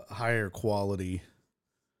higher quality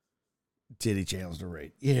titty channels to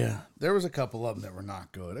rate. Yeah, there was a couple of them that were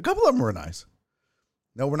not good. A couple of them were nice.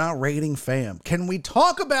 No, we're not rating fam. Can we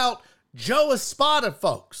talk about Joe Espada,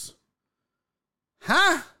 folks?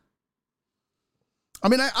 Huh? I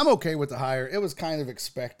mean, I'm okay with the hire. It was kind of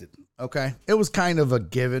expected, okay? It was kind of a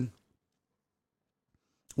given.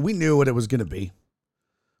 We knew what it was going to be.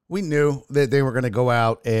 We knew that they were going to go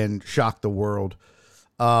out and shock the world.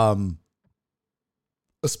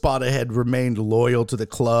 Espada had remained loyal to the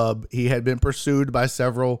club. He had been pursued by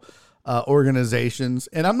several organizations.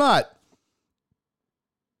 And I'm not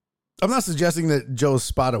suggesting that Joe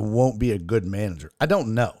Espada won't be a good manager. I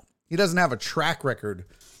don't know. He doesn't have a track record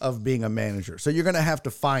of being a manager. So you're going to have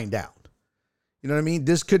to find out. You know what I mean?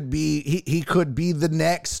 This could be, he could be the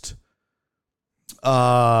next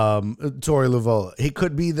Torey Lavola. He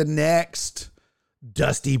could be the next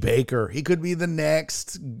Dusty Baker. He could be the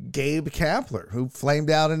next Gabe Kapler who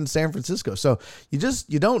flamed out in San Francisco. So you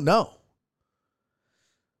don't know.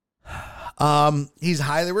 He's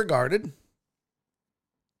highly regarded.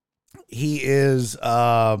 He is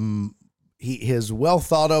well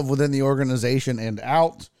thought of within the organization and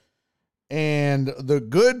out. And the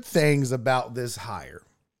good things about this hire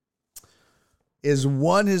is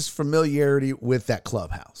one, his familiarity with that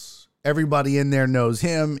clubhouse. Everybody in there knows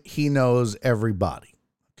him. He knows everybody.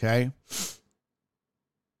 Okay.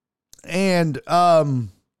 And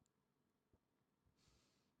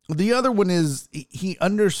the other one is he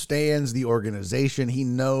understands the organization. He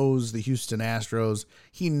knows the Houston Astros.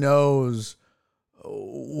 He knows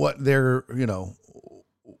what they're,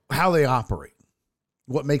 how they operate,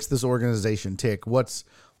 what makes this organization tick. What's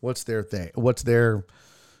their thing? What's their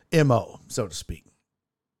MO, so to speak.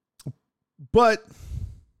 But,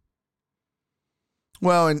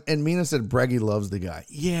 well, and Mina said Breggy loves the guy.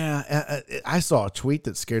 Yeah, I saw a tweet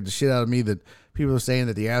that scared the shit out of me that people are saying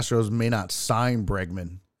that the Astros may not sign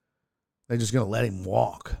Bregman. They're just going to let him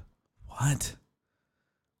walk. What?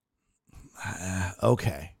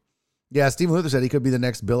 Okay. Yeah, Stephen Luther said he could be the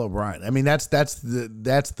next Bill O'Brien. I mean, that's the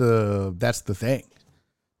thing.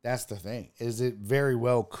 That's the thing. Is it very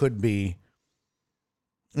well could be.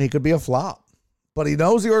 He could be a flop. But he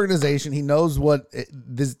knows the organization. He knows what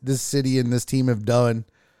this city and this team have done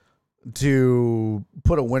to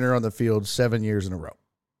put a winner on the field 7 years in a row.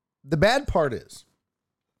 The bad part is,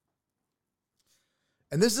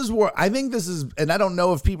 and this is where I think this is, and I don't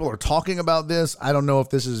know if people are talking about this. I don't know if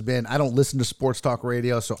this has been, I don't listen to sports talk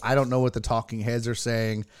radio, so I don't know what the talking heads are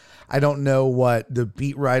saying. I don't know what the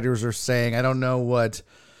beat writers are saying. I don't know what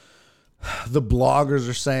the bloggers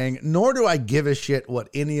are saying, nor do I give a shit what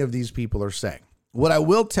any of these people are saying. What I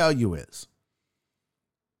will tell you is,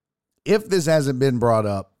 if this hasn't been brought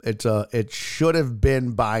up, it should have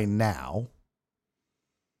been by now,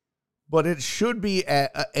 but it should be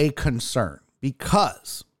a concern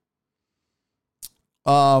because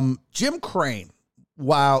Jim Crane,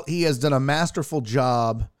 while he has done a masterful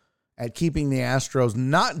job at keeping the Astros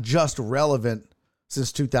not just relevant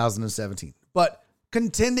since 2017. But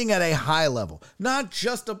contending at a high level, not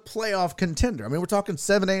just a playoff contender. I mean, we're talking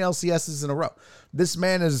 7 ALCSs in a row. This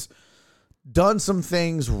man has done some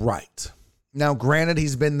things right. Now, granted,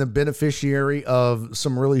 he's been the beneficiary of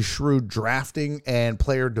some really shrewd drafting and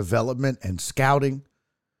player development and scouting,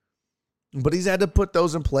 but he's had to put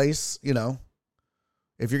those in place. You know,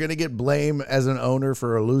 if you're going to get blame as an owner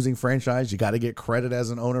for a losing franchise, you got to get credit as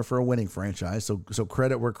an owner for a winning franchise. So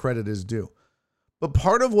credit where credit is due. But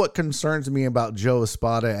part of what concerns me about Joe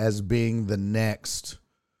Espada as being the next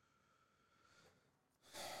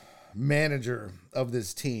manager of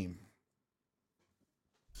this team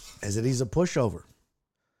is that he's a pushover.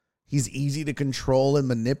 He's easy to control and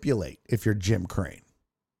manipulate if you're Jim Crane.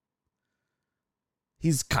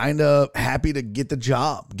 He's kind of happy to get the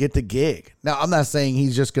job, get the gig. Now, I'm not saying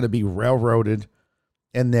he's just going to be railroaded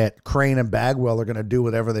and that Crane and Bagwell are going to do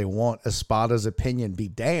whatever they want. Espada's opinion be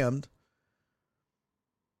damned.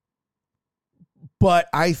 But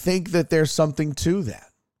I think that there's something to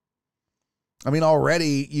that. I mean,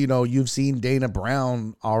 already, you know, you've seen Dana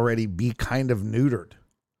Brown already be kind of neutered.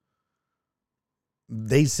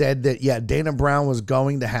 They said that, yeah, Dana Brown was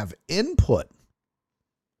going to have input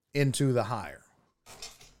into the hire.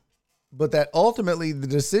 But that ultimately the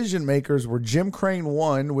decision makers were Jim Crane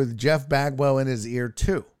 1 with Jeff Bagwell in his ear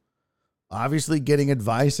 2. Obviously getting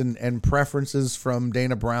advice and preferences from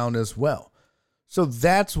Dana Brown as well. So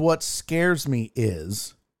that's what scares me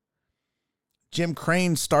is Jim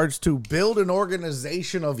Crane starts to build an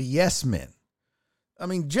organization of yes men. I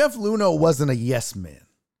mean, Jeff Luhnow wasn't a yes man.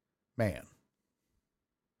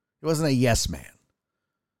 He wasn't a yes man.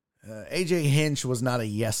 AJ Hinch was not a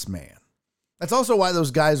yes man. That's also why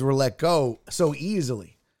those guys were let go so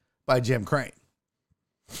easily by Jim Crane.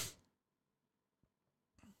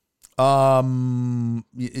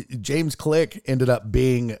 James Click ended up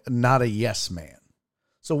being not a yes man.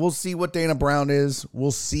 So we'll see what Dana Brown is.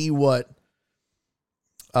 We'll see what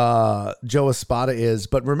Joe Espada is.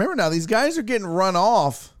 But remember now, these guys are getting run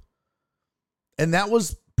off. And that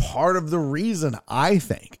was part of the reason, I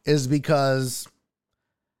think, is because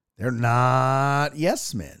they're not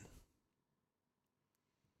yes men.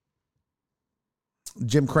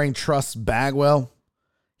 Jim Crane trusts Bagwell.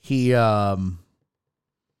 He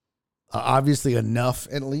obviously enough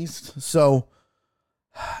at least. So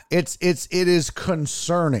it is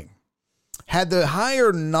concerning. Had the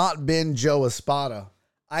hire not been Joe Espada,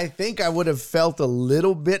 I think I would have felt a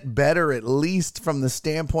little bit better, at least from the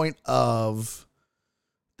standpoint of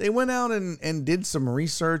they went out and did some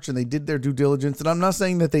research and they did their due diligence. And I'm not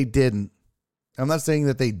saying that they didn't. I'm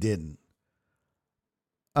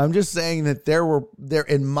just saying that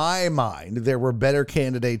in my mind, there were better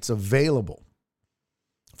candidates available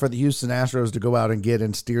for the Houston Astros to go out and get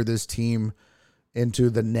and steer this team into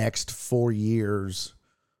the next 4 years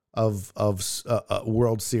of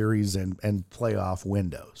World Series and playoff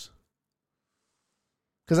windows.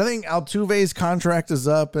 Because I think Altuve's contract is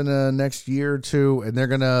up in the next year or two, and they're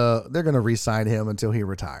gonna re-sign him until he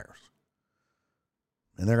retires,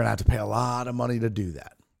 and they're gonna have to pay a lot of money to do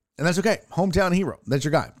that. And that's okay. Hometown hero. That's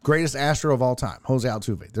your guy. Greatest Astro of all time, Jose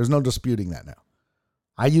Altuve. There's no disputing that now.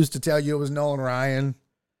 I used to tell you it was Nolan Ryan.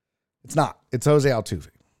 It's not. It's Jose Altuve.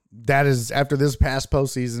 That is, after this past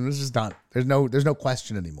postseason, this is done. There's no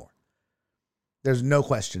question anymore. There's no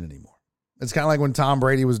question anymore. It's kind of like when Tom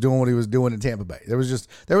Brady was doing what he was doing in Tampa Bay. There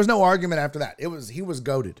was no argument after that. He was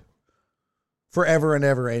GOATed. Forever and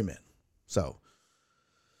ever, amen. So,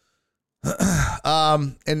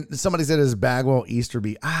 and somebody said, is Bagwell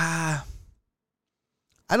Easterby? I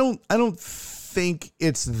don't think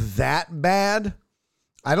it's that bad.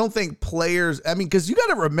 I don't think players, I mean, because you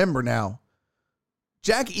got to remember now,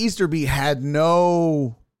 Jack Easterby had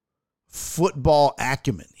no football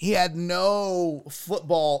acumen. He had no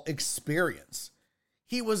football experience.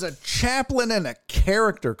 He was a chaplain and a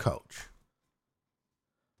character coach.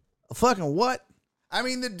 Fucking what? I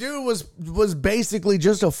mean, the dude was basically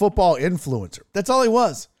just a football influencer. That's all he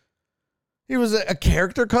was. He was a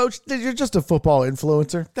character coach. You're just a football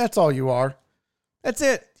influencer. That's all you are. That's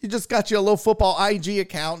it. You just got you a little football IG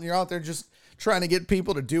account and you're out there just trying to get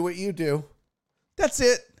people to do what you do. That's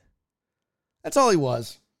it. That's all he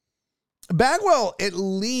was. Bagwell at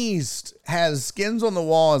least has skins on the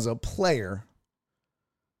wall as a player.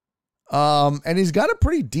 And he's got a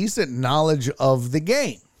pretty decent knowledge of the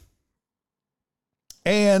game.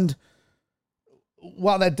 And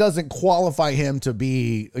while that doesn't qualify him to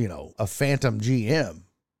be, a phantom GM,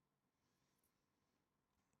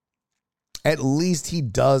 at least he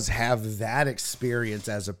does have that experience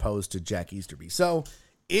as opposed to Jack Easterby. So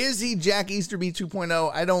is he Jack Easterby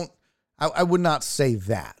 2.0? I would not say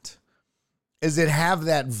that. Does it have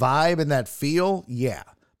that vibe and that feel? Yeah.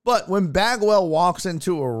 But when Bagwell walks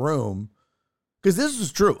into a room, because this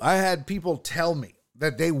is true, I had people tell me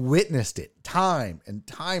that they witnessed it time and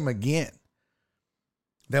time again.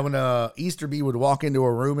 That when Easterby would walk into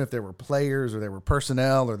a room, if there were players or there were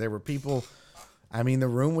personnel or there were people, I mean, the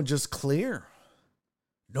room would just clear.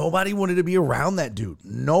 Nobody wanted to be around that dude.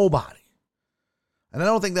 Nobody. And I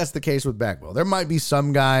don't think that's the case with Bagwell. There might be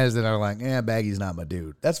some guys that are like, Baggy's not my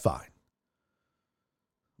dude. That's fine.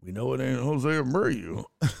 We know it ain't Jose Abreu.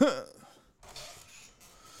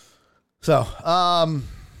 So,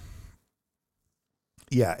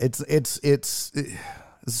 yeah, it's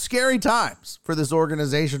scary times for this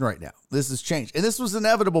organization right now. This has changed. And this was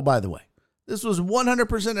inevitable, by the way. This was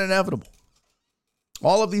 100% inevitable.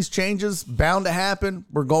 All of these changes bound to happen,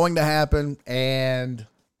 were going to happen, and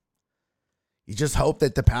you just hope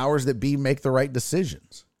that the powers that be make the right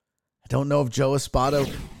decisions. I don't know if Joe Espada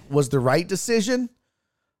was the right decision.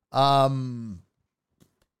 You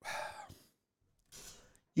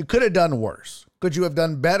could have done worse. Could you have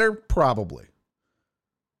done better? Probably.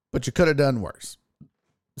 But you could have done worse.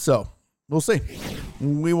 So, we'll see.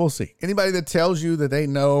 We will see. Anybody that tells you that they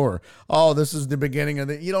know or, this is the beginning of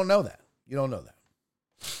you don't know that. You don't know that.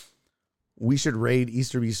 We should raid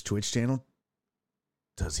Easterby's Twitch channel.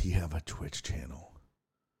 Does he have a Twitch channel?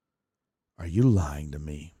 Are you lying to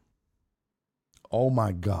me? Oh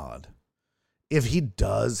my God. If he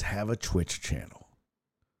does have a Twitch channel.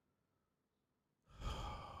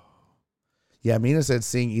 Yeah, Mina said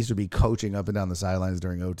seeing Easterby coaching up and down the sidelines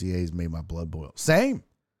during OTAs made my blood boil. Same.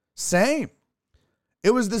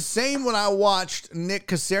 It was the same when I watched Nick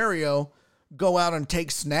Caserio go out and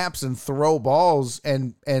take snaps and throw balls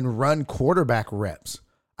and run quarterback reps.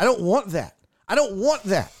 I don't want that. I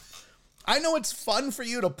know it's fun for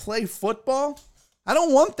you to play football. I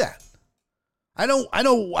don't want that. I don't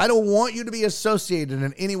want you to be associated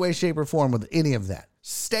in any way, shape, or form with any of that.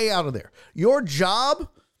 Stay out of there. Your job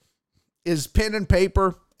is pen and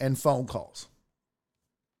paper and phone calls.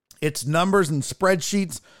 It's numbers and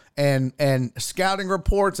spreadsheets and scouting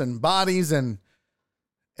reports and bodies and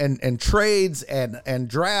trades and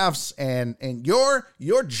drafts and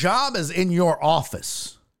your job is in your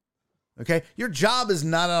office. Okay? Your job is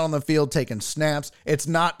not out on the field taking snaps. It's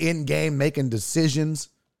not in game making decisions.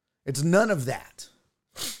 It's none of that.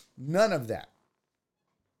 None of that.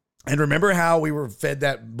 And remember how we were fed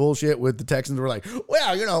that bullshit with the Texans? We're like,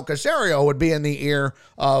 well, Caserio would be in the ear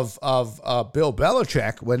of Bill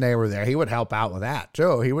Belichick when they were there. He would help out with that,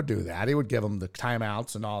 too. He would do that. He would give them the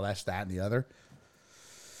timeouts and all that, and the other.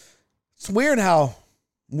 It's weird how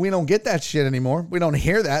we don't get that shit anymore. We don't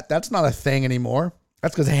hear that. That's not a thing anymore.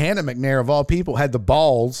 That's because Hannah McNair, of all people, had the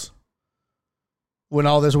balls when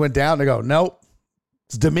all this went down to go, nope,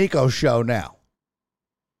 it's D'Amico's show now.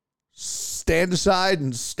 Stand aside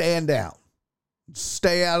and stand down.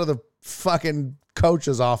 Stay out of the fucking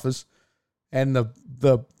coach's office and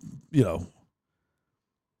the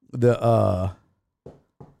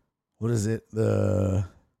what is it? The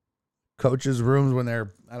coaches' rooms when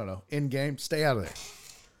they're, I don't know, in game. Stay out of there.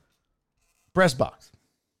 Press box.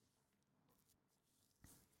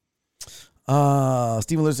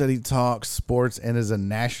 Stephen Lewis said he talks sports and is a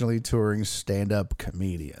nationally touring stand-up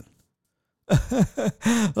comedian.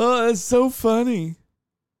 Oh, that's so funny.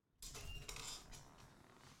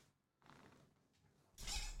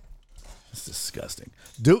 It's disgusting.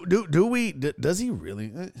 Does he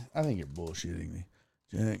really? I think you're bullshitting me.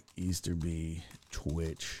 Jack Easterby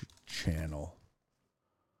Twitch channel.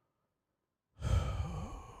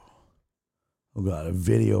 Oh God, a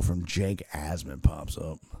video from Jake Asman pops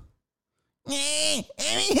up.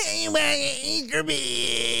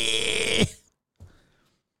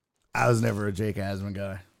 I was never a Jake Asman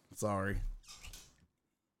guy. Sorry.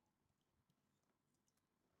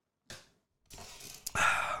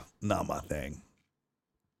 Not my thing.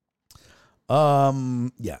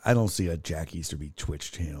 Yeah, I don't see a Jack Easterby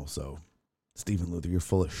Twitch channel, so Stephen Luther, you're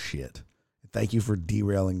full of shit. Thank you for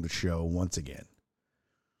derailing the show once again.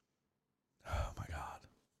 Oh my God.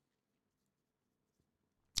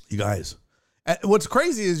 You guys. What's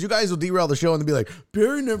crazy is you guys will derail the show and they'll be like,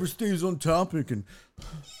 Barry never stays on topic and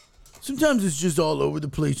sometimes it's just all over the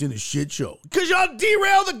place in a shit show. Because y'all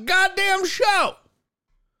derail the goddamn show.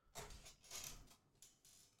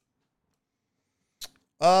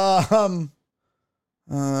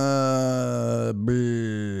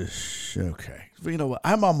 Okay. You know what?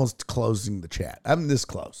 I'm almost closing the chat. I'm this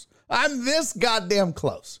close. I'm this goddamn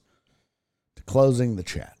close to closing the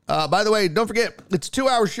chat. By the way, don't forget, it's a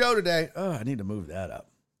 2-hour show today. Oh, I need to move that up.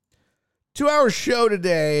 2-hour show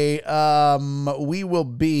today. We will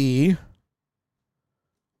be.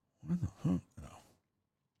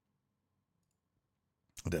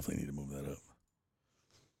 definitely need to move that up.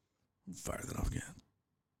 Fire that off again.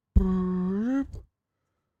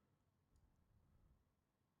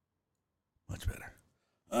 Much better.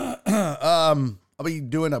 I'll be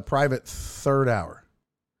doing a private third hour.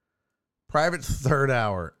 Private third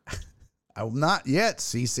hour. Not yet,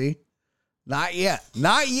 CC. Not yet.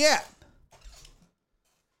 Not yet.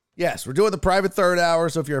 Yes, we're doing the private third hour.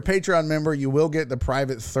 So if you're a Patreon member, you will get the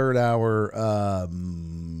private third hour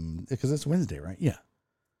because it's Wednesday, right? Yeah.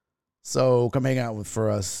 So come hang out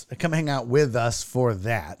with us for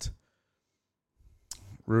that.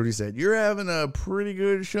 Rudy said, "You're having a pretty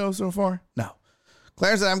good show so far." No.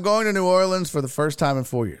 Claire said, "I'm going to New Orleans for the first time in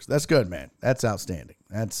 4 years." That's good, man. That's outstanding.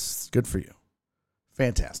 That's good for you.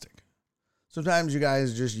 Fantastic. Sometimes you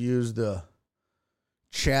guys just use the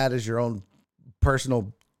chat as your own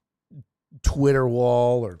personal Twitter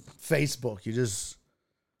wall or Facebook.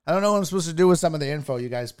 I don't know what I'm supposed to do with some of the info you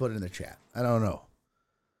guys put in the chat. I don't know.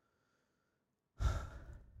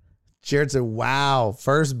 Jared said, "Wow,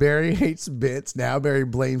 first Barry hates bits. Now Barry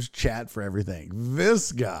blames chat for everything."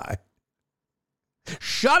 This guy.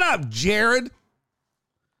 Shut up, Jared.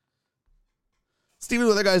 Steven,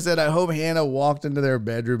 the other guy said, "I hope Hannah walked into their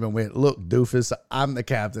bedroom and went, 'Look, doofus, I'm the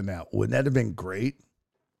captain now.' Wouldn't that have been great?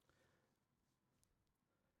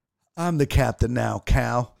 I'm the captain now,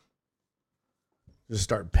 Cal." Just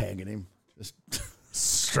start pegging him. Just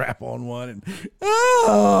strap on one and,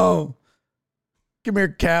 "Oh, come here,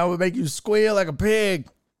 Cal. We'll make you squeal like a pig."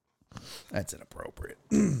 That's inappropriate.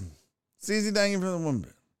 CZ, thank you for the 1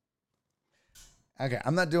 bit. Okay,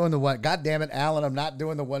 I'm not doing the one. God damn it, Alan, I'm not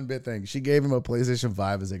doing the 1 bit thing. She gave him a PlayStation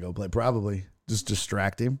 5 as they go play. Probably. Just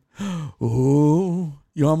distract him. Ooh,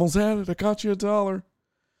 you almost had it. I caught you $1.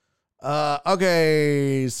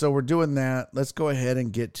 Okay, so we're doing that. Let's go ahead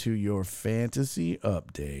and get to your fantasy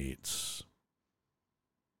updates.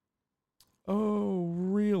 Oh,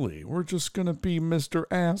 really? We're just going to be Mr.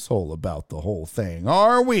 Asshole about the whole thing,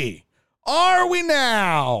 are we? Are we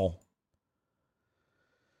now?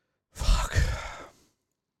 Fuck.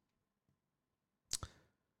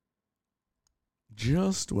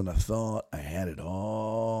 Just when I thought I had it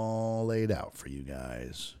all laid out for you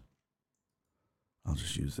guys. I'll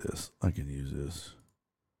just use this. I can use this.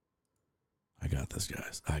 I got this,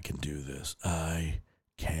 guys. I can do this. I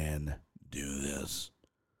can do this.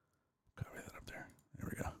 Copy that up there. There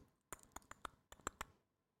we go.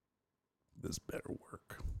 This better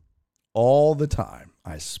work. All the time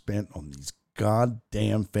I spent on these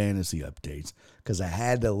goddamn fantasy updates because I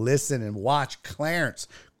had to listen and watch Clarence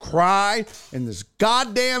cry in this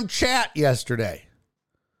goddamn chat yesterday.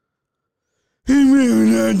 He's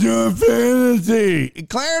really not doing fantasy.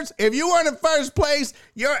 Clarence, if you weren't in first place,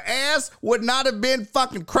 your ass would not have been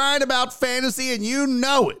fucking crying about fantasy, and you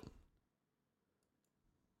know it.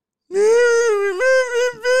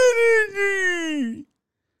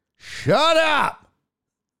 Shut up.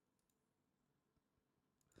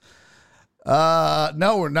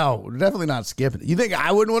 No, we're definitely not skipping it. You think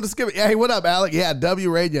I wouldn't want to skip it? Yeah, hey, what up, Alec? Yeah,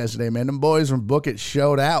 W raid yesterday, man. Them boys from Book It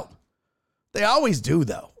showed out. They always do,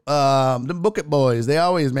 though. Them Book It boys, they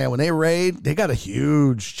always, man, when they raid, they got a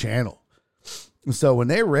huge channel. So when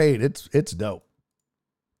they raid, it's dope.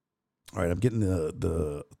 All right, I'm getting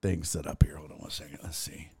the thing set up here. Hold on 1 second. Let's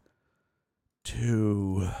see.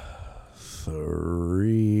 2,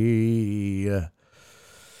 3,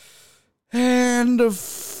 and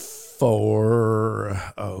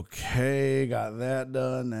 4. Okay, got that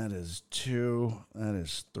done. That is 2. That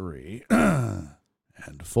is 3.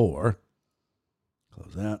 And 4.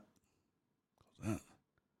 Close that. Close that.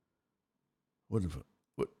 What in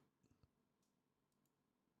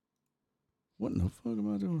the fuck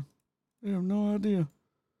am I doing? I have no idea.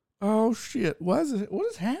 Oh shit. What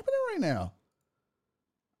is happening right now?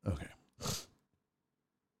 Okay.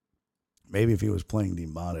 Maybe if he was playing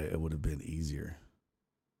Demata, it would have been easier.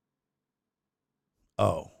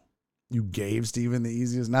 Oh. You gave Steven the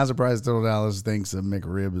easiest? Not surprised Total Dallas thinks a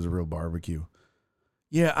McRib is a real barbecue.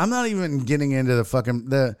 Yeah, I'm not even getting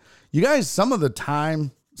into you guys, some of the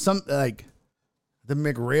time, the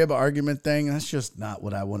McRib argument thing, that's just not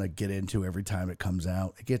what I want to get into every time it comes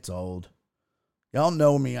out. It gets old. Y'all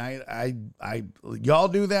know me. Y'all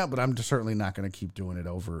do that, but I'm certainly not going to keep doing it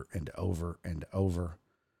over and over and over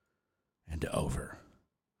and over.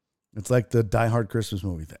 It's like the Die Hard Christmas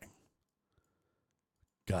movie thing.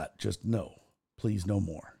 God, just no. Please, no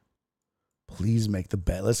more. Please make the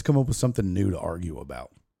bet. Let's come up with something new to argue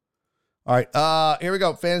about. All right, here we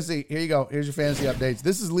go. Fantasy. Here you go. Here's your fantasy updates.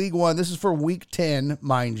 This is League One. This is for Week 10,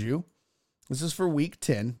 mind you. This is for Week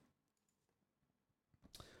 10.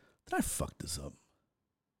 Did I fuck this up?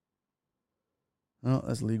 Oh,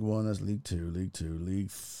 that's League 1. That's League 2. League 2.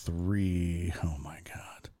 League 3. Oh, my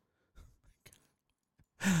God.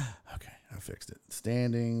 Okay, I fixed it.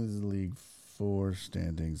 Standings, League 4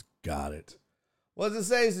 standings. Got it. What does it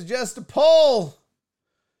say? Suggest a poll.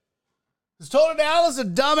 Is Total Dallas a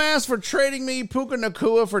dumbass for trading me Puka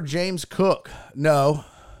Nacua for James Cook? No.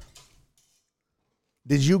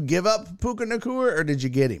 Did you give up Puka Nacua or did you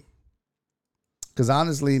get him? Because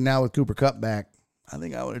honestly, now with Cooper Kupp back, I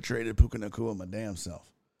think I would have traded Puka Nacua my damn self.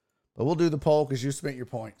 But we'll do the poll because you spent your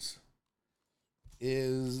points.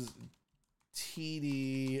 Is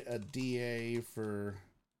TD a DA for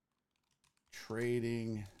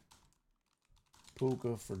trading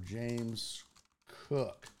Puka for James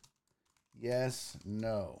Cook? Yes,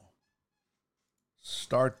 no.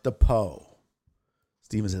 Start the poll.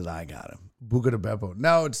 Steven says, I got him. Puka de Beppo.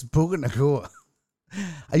 No, it's Puka Nacua.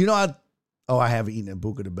 You know, I have eaten a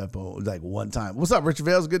Puka de Beppo like one time. What's up, Richard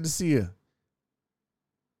Vales? Good to see you.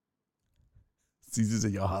 Caesar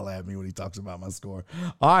said, y'all holla at me when he talks about my score.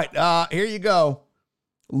 All right, here you go.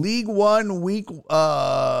 League 1, week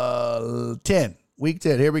 10. Week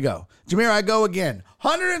 10, here we go. Jameer, I go again.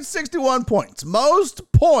 161 points.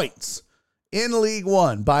 Most points in League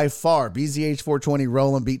 1 by far. BZH 420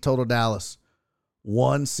 Roland beat Total Dallas.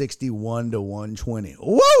 161 to 120.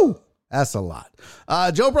 Woo! That's a lot.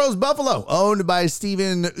 Joe Pro's Buffalo, owned by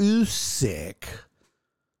Steven Usyk.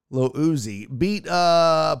 Lil Uzi. Beat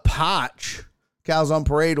Potch. Cows on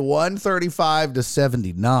Parade 135 to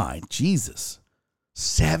 79. Jesus.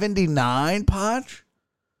 79, Potch?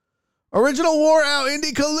 Original War Out,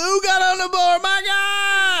 Indy Kalu got on the board, my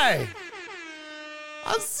guy.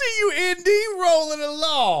 I see you, Indy, rolling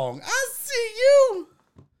along. I see you.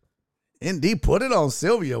 Indy put it on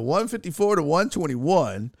Sylvia, 154 to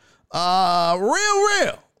 121.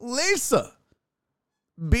 Real. Lisa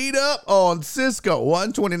beat up on Cisco,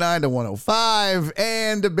 129 to 105.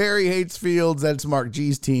 And Barry Hates Fields, that's Mark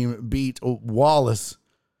G's team, beat Wallace,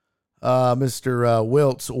 Mr.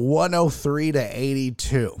 Wiltz, 103 to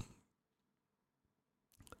 82.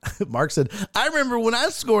 Mark said, I remember when I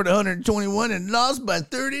scored 121 and lost by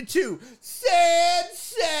 32. Sad.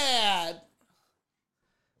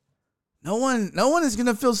 No one is going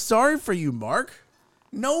to feel sorry for you, Mark.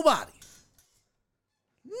 Nobody.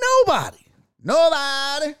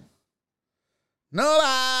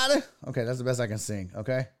 Okay, that's the best I can sing,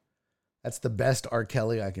 okay? That's the best R.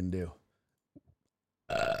 Kelly I can do.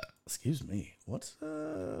 Excuse me. What is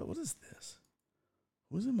this?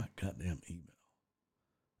 Who's in my goddamn email?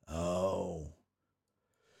 Oh.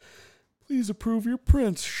 Please approve your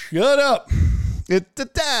prints. Shut up. It's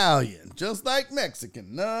Italian, just like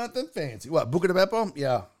Mexican. Nothing fancy. What, Buca de Beppo?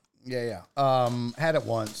 Yeah. Had it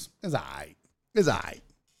once. It's all right.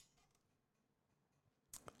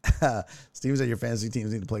 Steve said your fantasy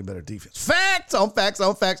teams need to play better defense. Facts on facts.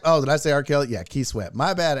 Oh, did I say R. Kelly? Yeah, Key Sweat.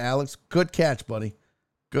 My bad, Alex. Good catch, buddy.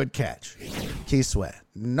 Good catch. Key Sweat.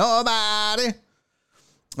 Nobody.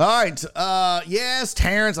 All right. Yes,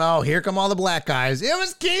 Terrence. Oh, here come all the black guys. It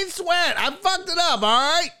was Keith Sweat. I fucked it up. All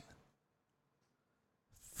right.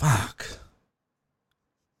 Fuck.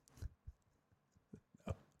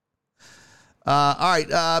 All right.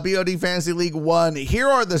 BOD Fantasy League 1. Here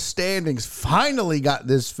are the standings. Finally got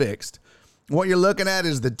this fixed. What you're looking at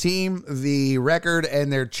is the team, the record, and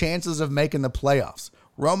their chances of making the playoffs.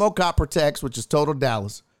 Romo Cop Protects, which is Total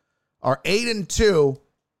Dallas, are 8-2.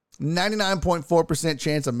 99.4%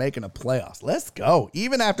 chance of making a playoffs. Let's go.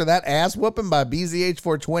 Even after that ass whooping by BZH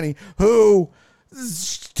 420, who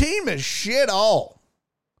team is shit all.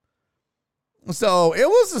 So it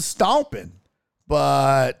was a stomping,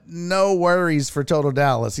 but no worries for Total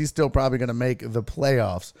Dallas. He's still probably going to make the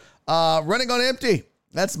playoffs. Running on empty.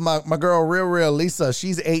 That's my girl, real Lisa.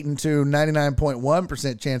 She's 8-2,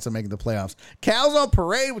 99.1% chance of making the playoffs. Cows on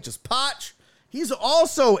Parade, which is Potch. He's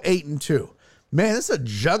also 8-2. Man, this is a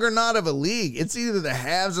juggernaut of a league. It's either the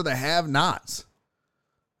haves or the have-nots.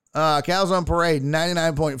 Cows on Parade,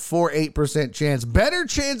 99.48% chance. Better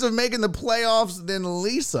chance of making the playoffs than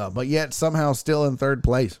Lisa, but yet somehow still in third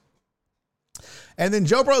place. And then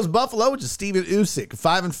Joe Pro's Buffalo, which is Steven Usyk,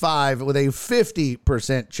 5-5 with a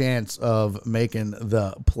 50% chance of making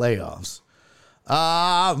the playoffs.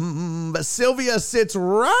 But Sylvia sits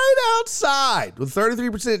right outside with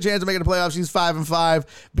 33% chance of making the playoffs. She's 5-5.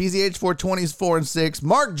 BZH 420 is 4-6.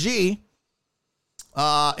 Mark G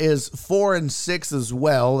is 4-6 as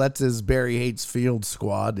well. That's his Barry Hates Field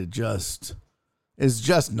squad. It is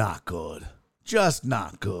just not good. Just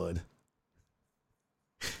not good.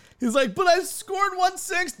 He's like, but I scored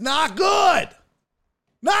 1-6. Not good.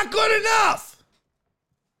 Not good enough.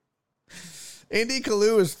 Indy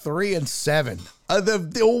Kalu is 3-7.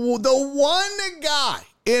 The one guy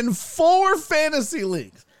in 4 fantasy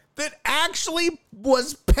leagues that actually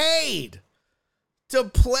was paid to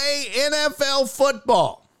play NFL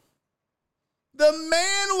football. The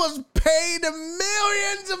man was paid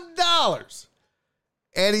millions of dollars,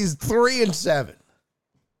 and he's 3-7.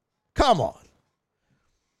 Come on.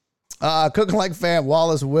 Cooking Like Fam,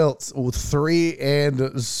 Wallace Wiltz with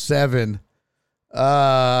 3-7.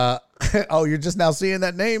 Oh, you're just now seeing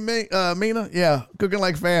that name, Mina? Yeah, Cooking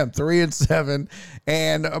Like Fam, 3-7.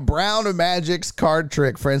 And Brown Magic's card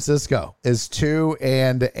trick, Francisco, is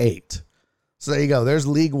 2-8. So there you go. There's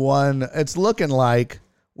League One. It's looking like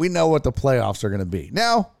we know what the playoffs are going to be.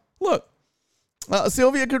 Now, look,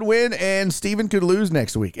 Sylvia could win and Steven could lose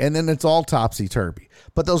next week, and then it's all topsy-turvy.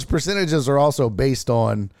 But those percentages are also based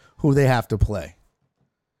on who they have to play.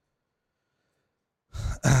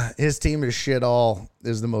 His team is shit all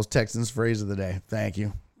is the most Texans phrase of the day. Thank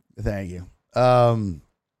you. Thank you.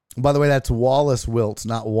 By the way, that's Wallace Wiltz,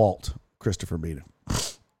 not Walt Christopher Beaton.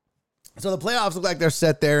 So the playoffs look like they're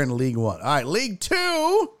set there in League One. All right, League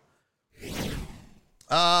Two.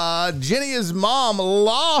 Jenny's mom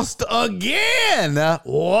lost again.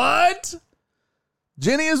 What?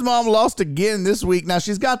 Jenny's mom lost again this week. Now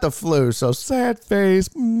she's got the flu, so sad face.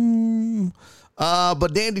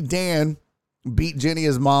 But Dandy Dan beat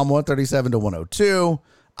Jenny's mom 137-102.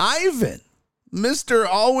 Ivan, Mr.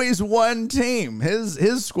 Always One Team,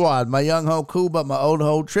 his squad, my young ho cool, but my old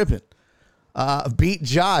ho tripping. Beat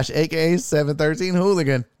Josh, aka 713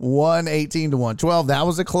 Hooligan, 118-112. That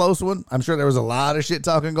was a close one. I'm sure there was a lot of shit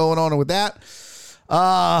talking going on with that.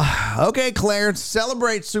 Okay, Clarence,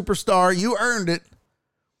 celebrate, superstar. You earned it.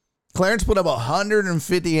 Clarence put up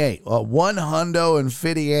 158,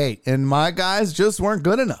 158, and my guys just weren't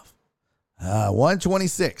good enough.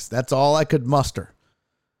 126. That's all I could muster.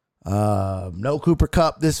 No Cooper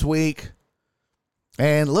Kupp this week.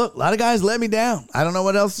 And look, a lot of guys let me down. I don't know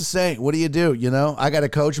what else to say. What do? You know, I got to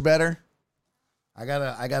coach better. I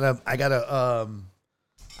gotta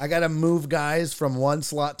move guys from one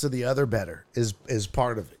slot to the other better is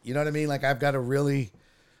part of it. You know what I mean? Like I've got to really,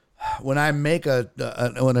 when I make an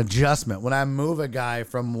adjustment, when I move a guy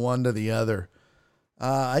from one to the other,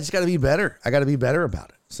 I just got to be better. I got to be better about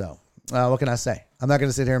it. So what can I say? I'm not going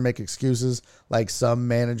to sit here and make excuses like some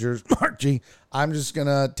managers. Archie, I'm just going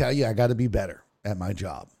to tell you I got to be better at my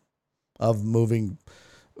job of moving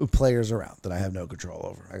players around that I have no control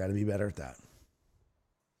over. I got to be better at that.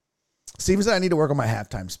 Seems that I need to work on my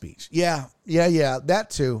halftime speech. Yeah. That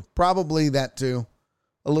too. Probably that too.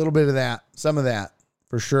 A little bit of that. Some of that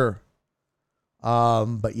for sure.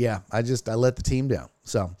 But yeah, I let the team down.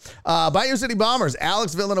 So, Bayou City Bombers,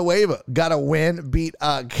 Alex Villanueva got a win, beat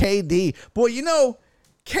KD. Boy, you know,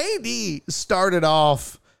 KD started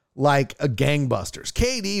off like a gangbusters.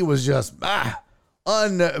 KD was just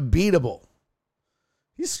unbeatable.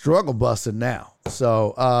 He's struggle busting now.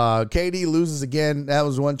 So, KD loses again. That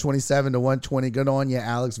was 127-120. Good on you,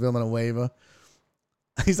 Alex Villanueva.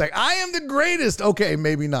 He's like, I am the greatest. Okay,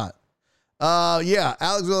 maybe not. Yeah,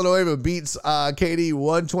 Alex Villanueva beats KD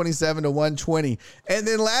 127-120. And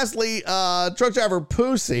then lastly, truck driver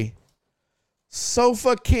Pussy,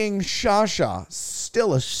 Sofa King Shasha,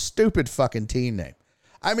 still a stupid fucking team name.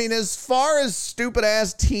 I mean, as far as stupid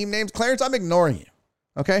ass team names, Clarence, I'm ignoring you.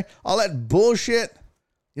 Okay? All that bullshit.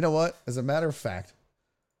 You know what? As a matter of fact,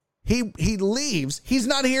 he leaves. He's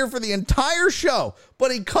not here for the entire show,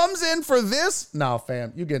 but he comes in for this. No,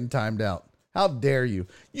 fam, you're getting timed out. How dare you?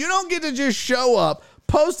 You don't get to just show up,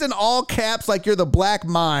 post in all caps like you're the Black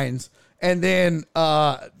Minds, and then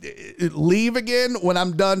leave again when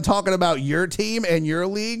I'm done talking about your team and your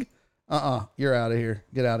league. You're out of here.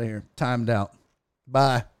 Get out of here. Timed out.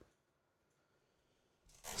 Bye.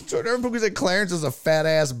 Jordan Pookie said Clarence is a fat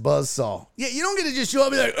ass buzzsaw. Yeah, you don't get to just show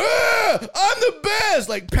up and be like, I'm the best.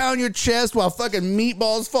 Like pound your chest while fucking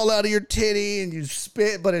meatballs fall out of your titty and you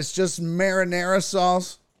spit, but it's just marinara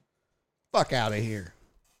sauce. Fuck out of here.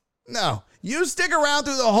 No, you stick around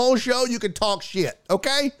through the whole show. You can talk shit.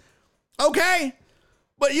 Okay? Okay?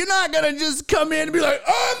 But you're not going to just come in and be like,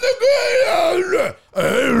 I'm the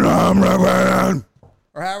greatest.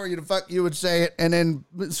 Or however the fuck you would say it and then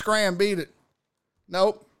scram beat it.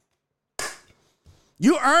 Nope.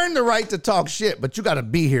 You earn the right to talk shit, but you got to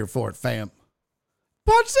be here for it, fam.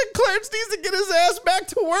 Punch said Clarence needs to get his ass back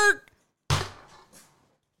to work.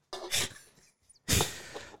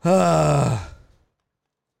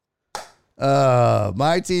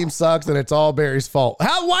 My team sucks and it's all Barry's fault.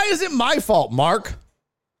 Why is it my fault, Mark?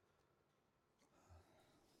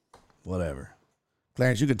 Whatever.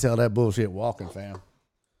 Clarence, you can tell that bullshit walking, fam.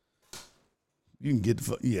 You can get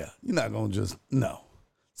you're not going to just, no.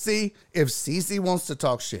 See, if CeCe wants to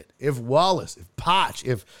talk shit, if Wallace, if Potch,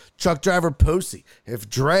 if Truck Driver Pussy, if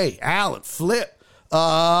Dre, Allen, Flip,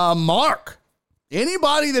 Mark,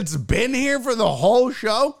 anybody that's been here for the whole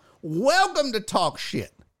show, welcome to talk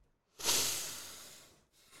shit.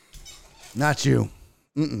 Not you.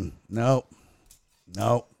 No.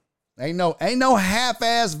 Ain't no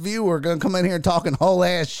half-ass viewer gonna come in here talking whole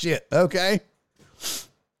ass shit, okay?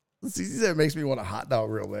 See, that makes me want a hot dog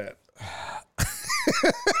real bad.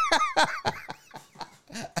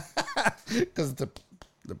 Because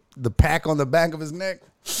the pack on the back of his neck.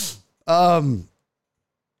 All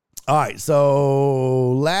right,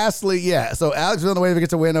 so lastly, so Alex Villanueva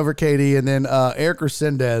gets a win over KD, and then Eric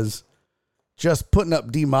Resendez just putting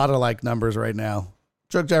up D-Mata-like numbers right now.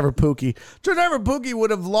 Truck Driver Pookie. Truck Driver Pookie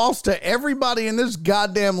would have lost to everybody in this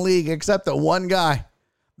goddamn league except the one guy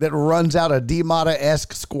that runs out a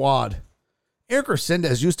D-Mata-esque squad. Eric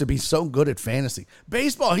Resendez used to be so good at fantasy.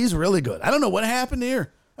 Baseball, he's really good. I don't know what happened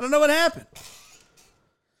here. I don't know what happened.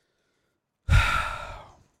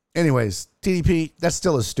 Anyways, TDP, that's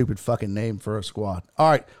still a stupid fucking name for a squad. All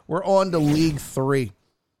right, we're on to League 3.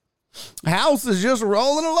 House is just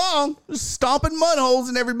rolling along, just stomping mud holes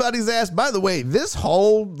in everybody's ass. By the way, this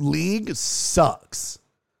whole league sucks.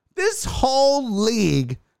 This whole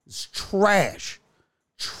league is trash.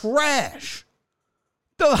 Trash.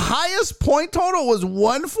 The highest point total was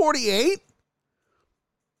 148.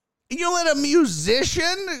 You let a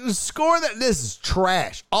musician score that? This is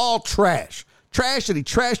trash. All trash. Trashity.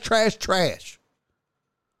 Trash.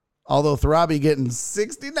 Although Throbbie getting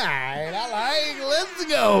 69. I like, let's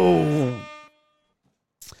go.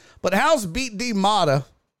 But House beat D-Mata.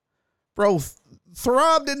 Bro,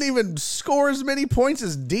 Throb didn't even score as many points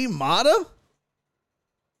as D-Mata?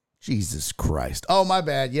 Jesus Christ. Oh, my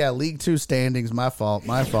bad. Yeah, League 2 standings. My fault.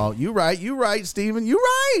 You right, Steven. You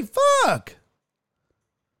right. Fuck.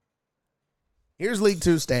 Here's League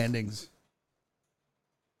 2 standings.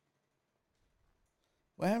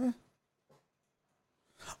 What happened?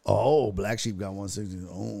 Oh, Black Sheep got 160.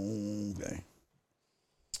 Oh, okay.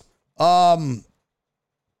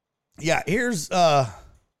 Yeah, here's yeah,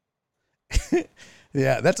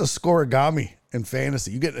 that's a scoregami in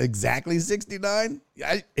fantasy. You get exactly 69.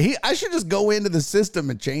 I should just go into the system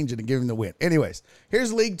and change it and give him the win. Anyways,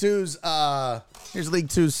 here's League 2's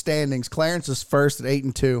standings. Clarence is first at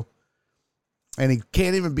 8-2. And he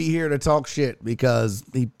can't even be here to talk shit because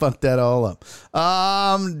he fucked that all up.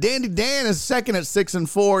 Dandy Dan is second at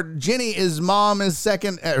 6-4. Jenny, his mom, is third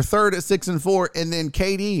at 6-4. And then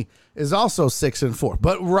KD is also 6-4.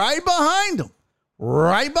 But right behind him,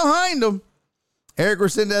 Eric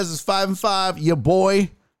Resendez is 5-5. Your boy,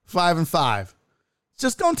 5-5. It's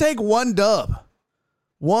just gonna take one dub,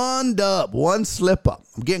 one slip up.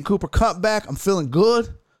 I'm getting Cooper Kupp back. I'm feeling good.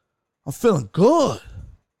 I'm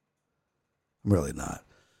really not.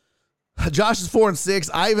 Josh is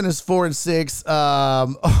 4-6. Ivan is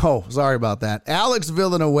 4-6. Sorry about that. Alex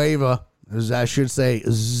Villanueva, as I should say,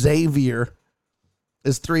 Xavier,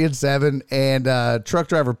 is 3-7, and Truck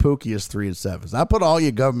Driver Pookie is 3-7. So I put all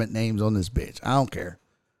your government names on this bitch. I don't care.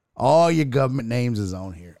 All your government names is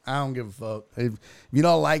on here. I don't give a fuck. If you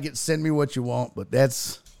don't like it, send me what you want. But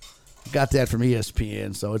got that from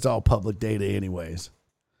ESPN, so it's all public data anyways.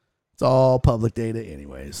 All public data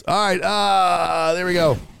anyways. All right, there we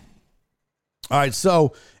go. All right,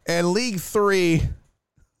 so in League 3,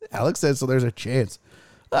 Alex said, so there's a chance.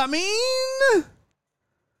 I mean,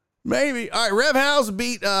 maybe. All right, Rev House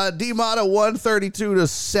beat D-Mata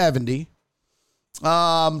 132-70.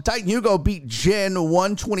 Titan Hugo beat Jen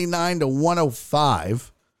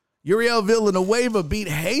 129-105. Uriel Villanueva beat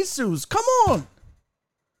Jesus. Come on.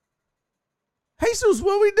 Jesus,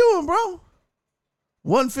 what are we doing, bro?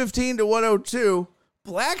 115-102.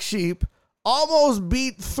 Black Sheep almost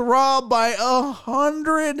beat Throb by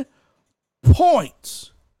 100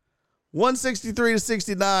 points.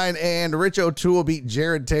 163-69, and Rich O'Toole beat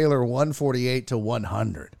Jared Taylor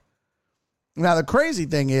 148-100. Now, the crazy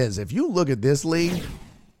thing is, if you look at this league,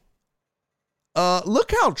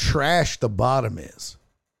 look how trash the bottom is.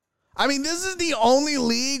 I mean, this is the only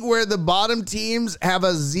league where the bottom teams have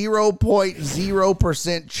a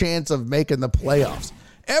 0.0% chance of making the playoffs.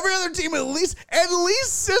 Every other team, at least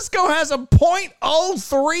Cisco has a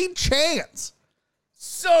 0.03 chance.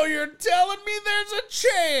 So you're telling me there's a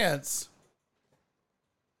chance?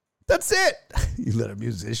 That's it. You let a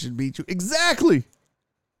musician beat you. Exactly.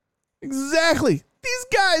 These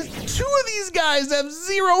guys, two of these guys have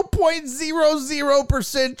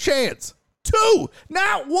 0.00% chance. 2,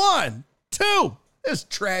 not 1. 2. This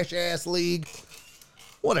trash ass league.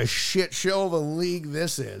 What a shit show of a league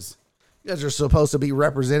this is. You guys are supposed to be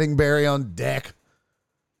representing Barry on deck.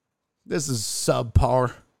 This is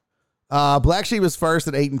subpar. Black Sheep is first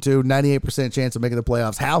at 8-2, 98% chance of making the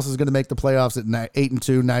playoffs. House is going to make the playoffs at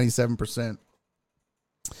 8-2,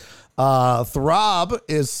 97%. Throb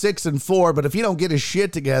is 6-4, but if he don't get his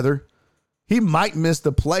shit together, he might miss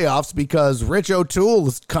the playoffs because Rich O'Toole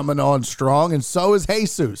is coming on strong, and so is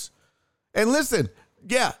Jesus. And listen,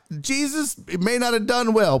 yeah, Jesus may not have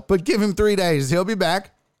done well, but give him 3 days. He'll be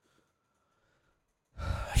back.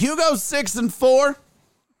 Hugo's 6-4.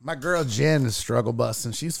 My girl Jen is struggle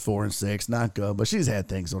busting. She's 4-6, not good, but she's had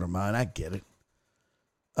things on her mind. I get it.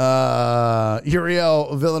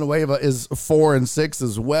 Uriel Villanueva is 4-6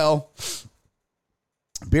 as well.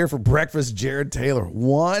 Beer for breakfast, Jared Taylor,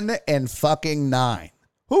 1-9.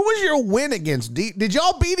 Who was your win against? Did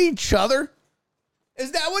y'all beat each other?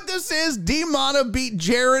 Is that what this is? D Mata beat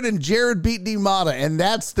Jared and Jared beat D Mata, and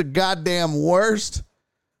that's the goddamn worst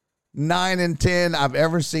 9-10 I've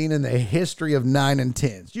ever seen in the history of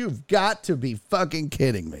 9-10s. You've got to be fucking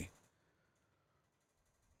kidding me.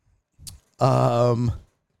 What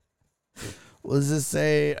does this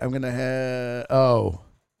say? I'm gonna have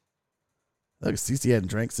look, CC hadn't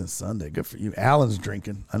drank since Sunday. Good for you. Alan's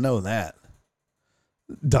drinking. I know that.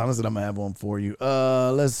 Donna said I'm gonna have one for you.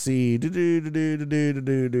 Let's see.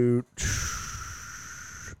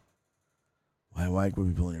 Why Mike will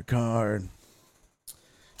be pulling your card.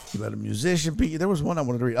 You let a musician beat you. There was one I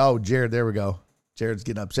wanted to read. Oh, Jared, there we go. Jared's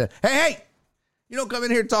getting upset. Hey! You don't come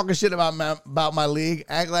in here talking shit about my league.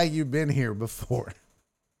 Act like you've been here before.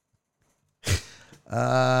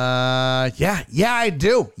 Yeah, I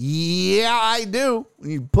do. Yeah, I do. When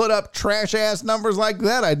you put up trash ass numbers like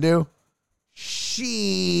that, I do.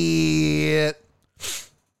 Shit.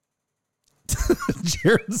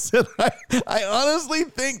 Jared said, I honestly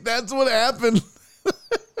think that's what happened.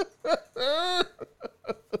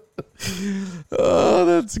 Oh,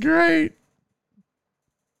 that's great.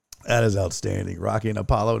 That is outstanding. Rocky and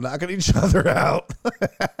Apollo knocking each other out.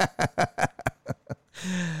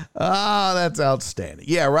 Oh, that's outstanding.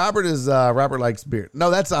 Yeah, Robert likes beer. No,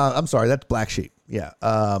 that's I'm sorry, that's Black Sheep. Yeah,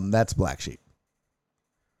 that's Black Sheep.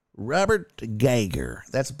 Robert Geiger.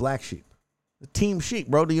 That's Black Sheep. The Team Sheep,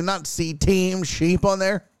 bro. Do you not see Team Sheep on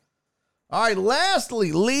there? All right,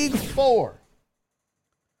 lastly, League 4.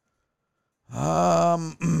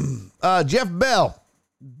 Jeff Bell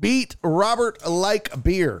beat Robert Like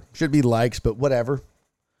Beer. Should be likes, but whatever.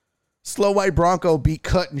 Slow White Bronco beat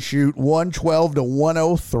Cut and Shoot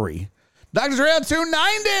 112-103. Dr. Dre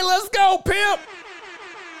 290. Let's go, pimp.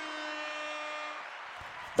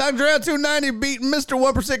 Dr. Dre 290 beat Mr.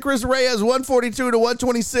 1% Chris Reyes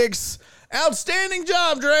 142-126. Outstanding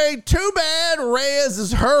job, Dre. Too bad Reyes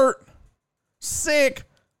is hurt, sick,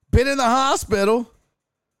 been in the hospital.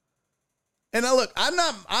 And now look, I'm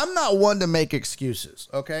not one to make excuses,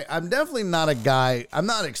 okay? I'm definitely not a guy. I'm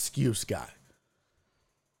not an excuse guy.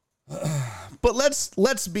 But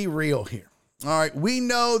let's be real here. All right, we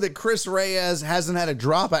know that Chris Reyes hasn't had a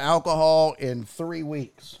drop of alcohol in 3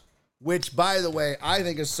 weeks, which, by the way, I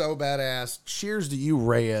think is so badass. Cheers to you,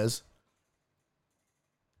 Reyes.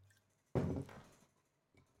 I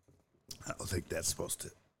don't think that's supposed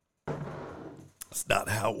to. That's not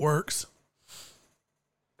how it works.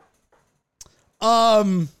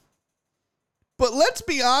 But let's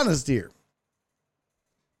be honest here.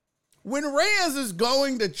 When Reyes is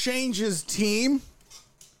going to change his team,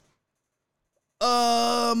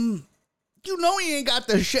 you know he ain't got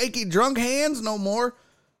the shaky drunk hands no more.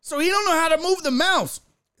 So he don't know how to move the mouse.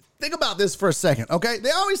 Think about this for a second, okay? They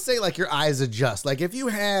always say, like, your eyes adjust. Like, if you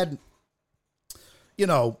had, you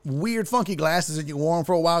know, weird, funky glasses and you wore them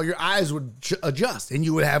for a while, your eyes would adjust and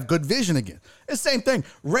you would have good vision again. It's the same thing.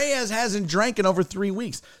 Reyes hasn't drank in over 3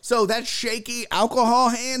 weeks. So that shaky alcohol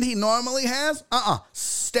hand he normally has,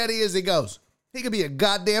 steady as he goes. He could be a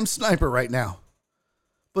goddamn sniper right now.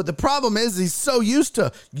 But the problem is he's so used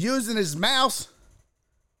to using his mouse.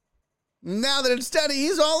 Now that it's steady,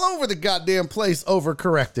 he's all over the goddamn place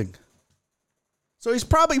overcorrecting. So he's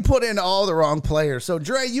probably put in all the wrong players. So,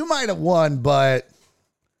 Dre, you might have won, but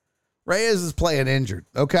Reyes is playing injured,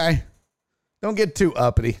 okay? Don't get too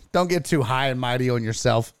uppity. Don't get too high and mighty on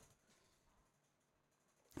yourself.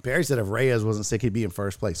 Barry said if Reyes wasn't sick, he'd be in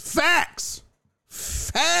first place. Facts!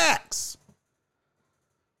 Facts!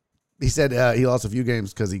 He said he lost a few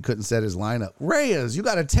games because he couldn't set his lineup. Reyes, you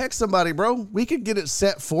got to text somebody, bro. We could get it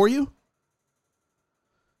set for you.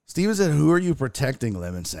 Steven said, who are you protecting,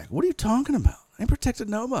 Lemon Sack? What are you talking about? I ain't protected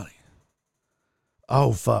nobody.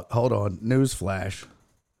 Oh, fuck. Hold on. Newsflash.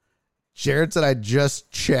 Jared said, I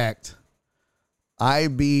just checked. I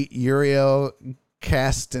beat Uriel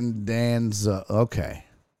Castandanza. Okay.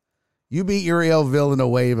 You beat Uriel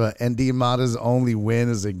Villanueva, and DiMatta's only win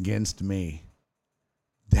is against me.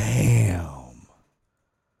 Damn.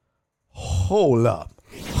 Hold up.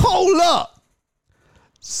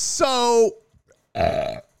 So,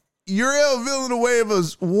 Uriel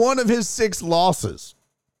Villanueva's one of his 6 losses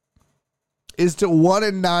is to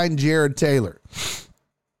 1-9 Jared Taylor.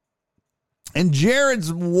 And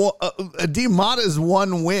DiMatta's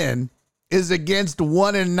one win is against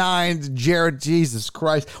 1-9 Jared. Jesus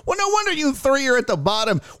Christ. Well, no wonder you 3 are at the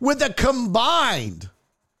bottom with a combined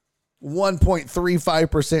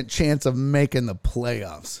 1.35% chance of making the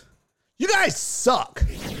playoffs. You guys suck.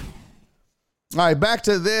 All right, back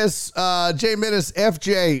to this. J Minus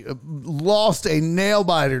FJ lost a nail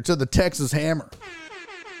biter to the Texas Hammer.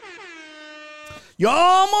 You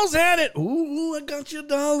almost had it. Ooh, I got you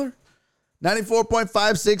 $1.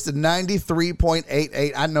 94.56 to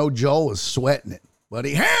 93.88. I know Joel was sweating it, but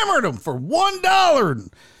he hammered him for $1.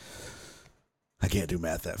 I can't do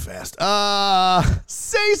math that fast.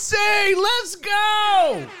 Say, let's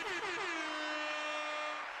go.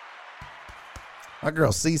 My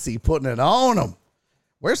girl Cece putting it on him.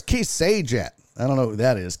 Where's Keith Sage at? I don't know who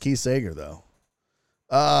that is. Keith Sager, though.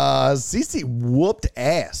 Cece whooped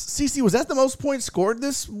ass. Cece, was that the most points scored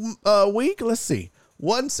this week? Let's see.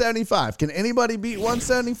 175. Can anybody beat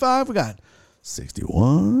 175? We got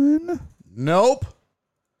 61. Nope.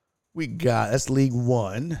 That's League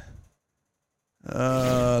 1.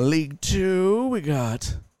 League 2, we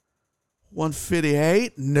got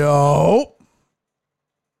 158. Nope.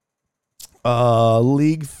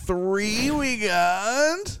 League 3, we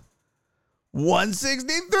got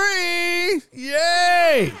 163.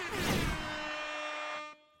 Yay!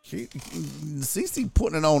 CC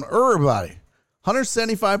putting it on everybody.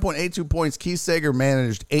 175.82 points. Keith Sager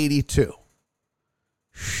managed 82.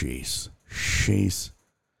 Sheesh.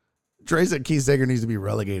 Dre said Keith Sager needs to be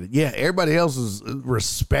relegated. Yeah, everybody else is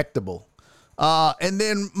respectable. And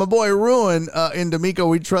then my boy Ruin in D'Amico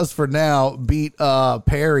We Trust for Now beat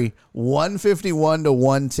Perry 151 to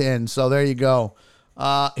 110. So there you go.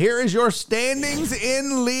 Here is your standings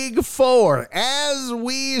in League 4. As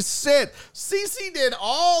we sit, Cece did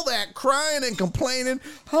all that crying and complaining.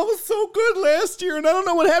 I was so good last year, and I don't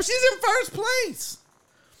know what happened. She's in first place.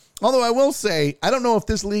 Although I will say, I don't know if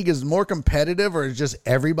this league is more competitive or it's just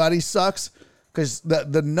everybody sucks, because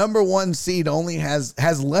the number 1 seed only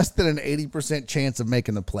has less than an 80% chance of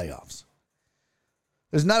making the playoffs.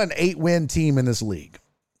 There's not an 8-win team in this league.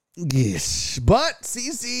 Yes, but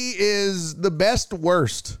CC is the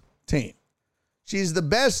worst team. She's the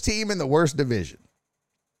best team in the worst division.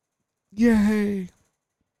 Yay.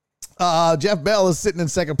 Jeff Bell is sitting in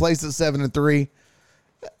second place at 7-3.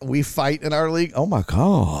 We fight in our league. Oh my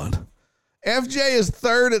God. FJ is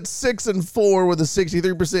third at 6-4 with a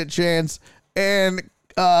 63% chance. And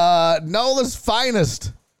Nola's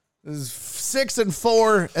finest is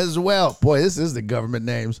 6-4 as well. Boy, this is the government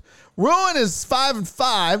names. Ruin is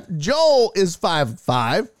 5-5. Joel is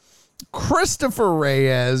 5-5. Christopher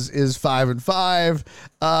Reyes is 5-5.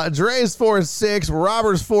 Dre is 4-6.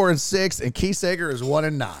 Robert's 4-6. And Keith Sager is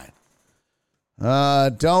 1-9.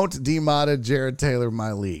 Don't DiMatta Jared Taylor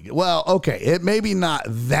my league. Well, okay. It may be not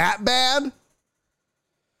that bad.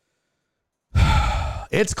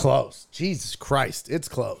 It's close. Jesus Christ. It's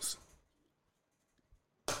close.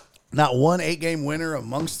 Not one 8-game winner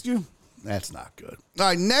amongst you. That's not good. All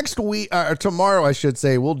right, next week or tomorrow, I should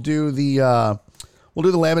say, we'll do the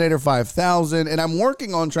Laminator 5000, and I'm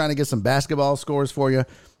working on trying to get some basketball scores for you.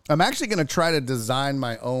 I'm actually going to try to design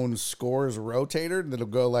my own scores rotator that'll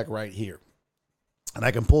go like right here, and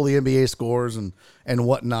I can pull the NBA scores and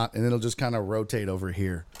whatnot, and it'll just kind of rotate over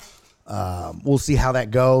here. We'll see how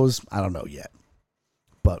that goes. I don't know yet,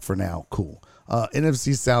 but for now, cool.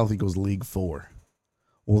 NFC South equals League 4.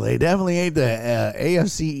 Well, they definitely ain't the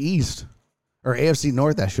AFC East, or AFC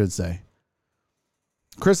North, I should say.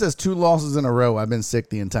 Chris has 2 losses in a row. I've been sick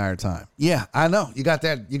the entire time. Yeah, I know. You got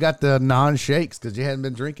that. You got the non-shakes because you hadn't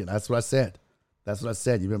been drinking. That's what I said.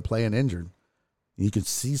 You've been playing injured. You can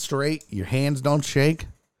see straight. Your hands don't shake.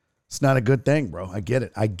 It's not a good thing, bro. I get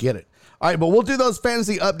it. All right, but we'll do those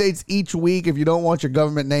fantasy updates each week. If you don't want your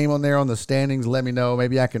government name on there on the standings, let me know.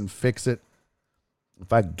 Maybe I can fix it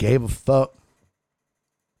if I gave a fuck.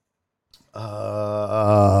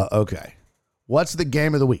 Okay. What's the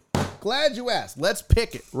game of the week? Glad you asked. Let's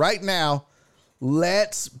pick it right now.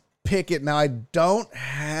 Let's pick it. Now, I don't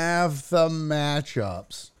have the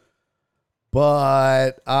matchups,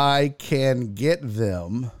 but I can get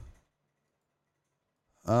them.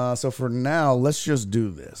 So for now, let's just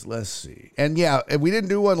do this. Let's see. And yeah, we didn't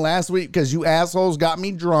do one last week because you assholes got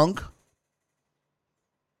me drunk.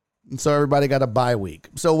 And so everybody got a bye week.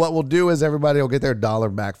 So what we'll do is everybody will get their dollar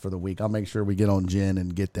back for the week. I'll make sure we get on Jen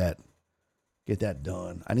and get that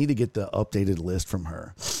done. I need to get the updated list from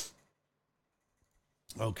her.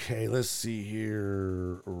 Okay, let's see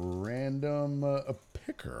here. Random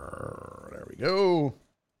picker. There we go.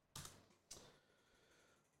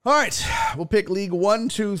 All right, we'll pick League 1,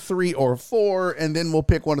 2, 3, or 4, and then we'll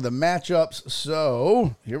pick one of the matchups.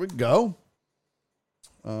 So here we go.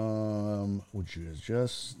 Would you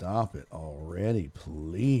just stop it already,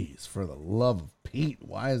 please? For the love of Pete,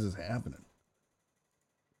 why is this happening?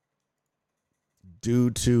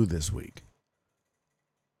 Do 2 this week.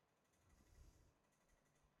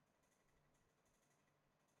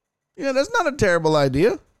 Yeah, that's not a terrible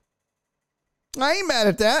idea. I ain't mad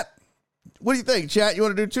at that. What do you think, chat? You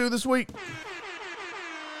want to do 2 this week?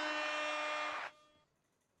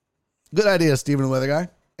 Good idea, Stephen the Weather Guy.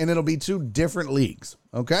 And it'll be 2 different leagues,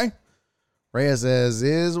 okay? Rhea says,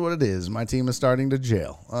 is what it is. My team is starting to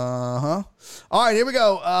jail. All right, here we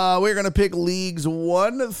go. We're going to pick leagues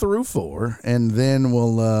 1 through 4, and then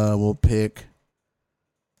we'll pick...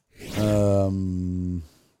 Yeah,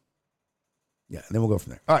 and then we'll go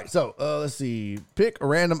from there. All right, so let's see. Pick a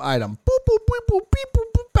random item. Boop, boop, boop, boop, beep,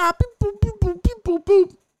 boop, boop, bop, beep, boop, boop, boop, beep, boop,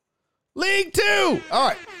 boop. League 2. All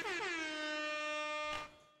right.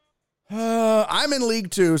 I'm in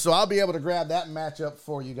League 2, so I'll be able to grab that matchup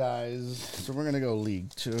for you guys. So we're going to go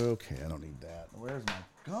League 2. Okay, I don't need that. Where's my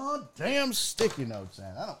goddamn sticky notes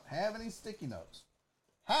at? I don't have any sticky notes.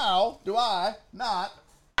 How do I not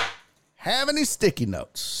have any sticky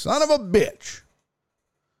notes? Son of a bitch.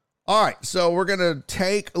 All right, so we're going to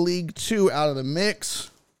take League 2 out of the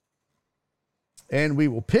mix. And we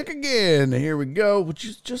will pick again. Here we go. Would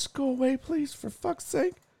you just go away, please, for fuck's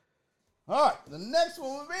sake? All right, the next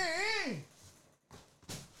one will be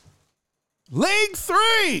League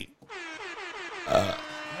 3. Hold on.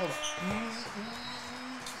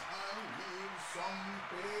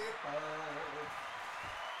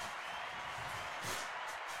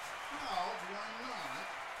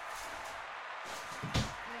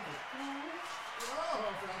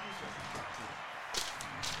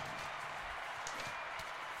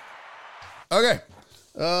 Okay,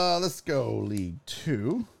 let's go League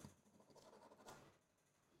 2.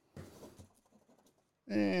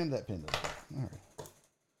 And that pin doesn't. All right.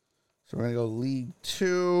 So we're going to go League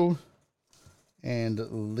 2 and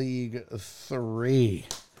League 3.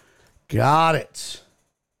 Got it.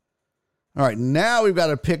 All right, now we've got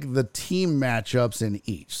to pick the team matchups in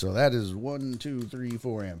each. So that is 1, 2, 3,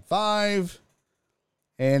 4, and 5.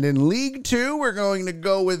 And in League 2, we're going to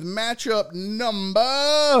go with matchup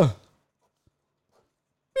number...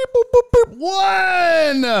 Beep, boop, boop, boop.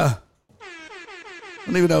 1. I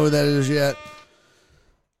don't even know who that is yet.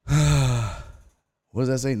 What does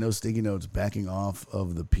that say? No sticky notes, backing off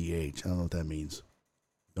of the pH. I don't know what that means.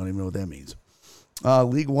 Don't even know what that means.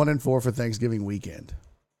 League 1 and 4 for Thanksgiving weekend.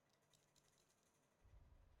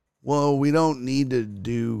 Well, we don't need to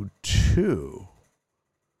do 2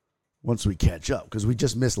 once we catch up, because we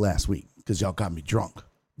just missed last week because y'all got me drunk.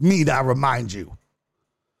 Need I remind you?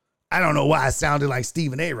 I don't know why I sounded like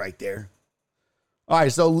Stephen A right there. All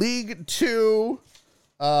right, so League 2,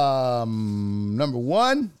 number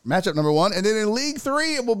 1, matchup number 1, and then in League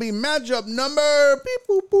 3 it will be matchup number beep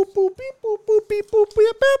boop boop boop beep boop boop beep boop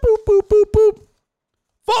beep boop boop boop boop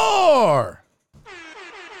 4.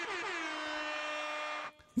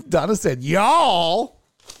 Donna said, "Y'all."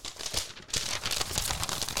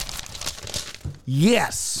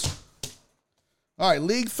 Yes. All right,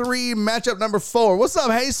 League 3, matchup number 4. What's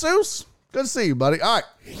up, Jesus? Good to see you, buddy. All right.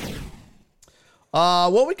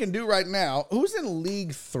 What we can do right now, who's in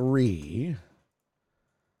League 3?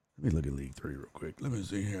 Let me look at League 3 real quick. Let me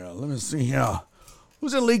see here.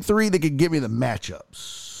 Who's in League 3 that could give me the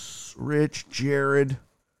matchups? Rich, Jared.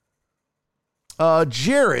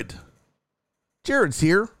 Jared. Jared's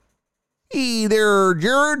here. Hey there,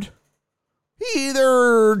 Jared.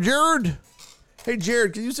 Hey,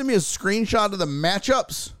 Jared, can you send me a screenshot of the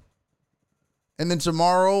matchups? And then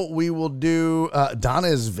tomorrow we will do... Donna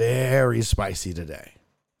is very spicy today.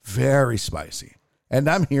 Very spicy. And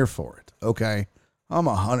I'm here for it, okay? I'm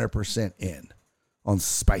 100% in on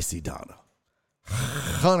spicy Donna.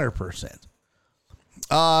 100%.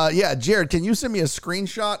 Yeah, Jared, can you send me a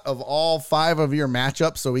screenshot of all 5 of your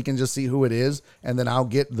matchups so we can just see who it is? And then I'll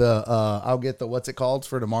get the what's it called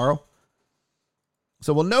for tomorrow?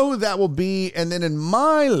 So we'll know who that will be. And then in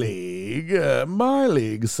my league,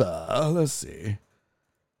 sir, let's see.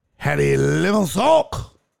 Hattie Limonsock.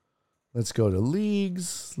 Let's go to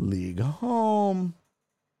leagues, league home.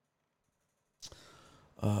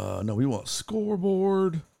 No, we want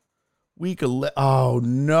scoreboard. Week 11. Oh,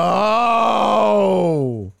 no.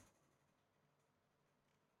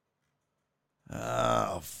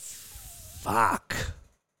 Oh, fuck.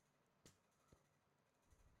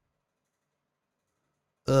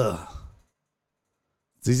 Ugh.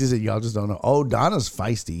 Zizi said, y'all just don't know. Oh, Donna's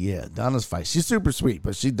feisty. Yeah, Donna's feisty. She's super sweet,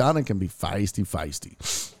 but Donna can be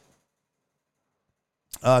feisty.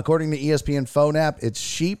 According to ESPN phone app, it's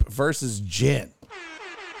Sheep versus Jen.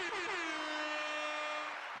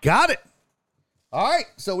 Got it. All right,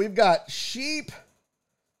 so we've got Sheep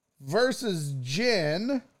versus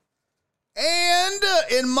Jen. And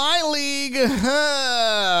in my league,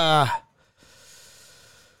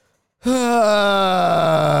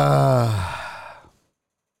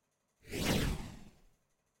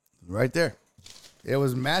 right there. It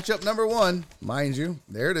was matchup number 1, mind you.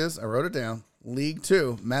 There it is. I wrote it down. League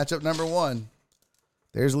 2, matchup number 1.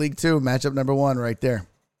 There's League 2, matchup number 1 right there.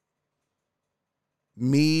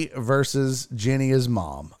 Me versus Jenny's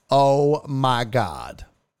mom. Oh, my God.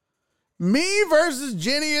 Me versus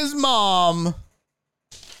Jenny's mom.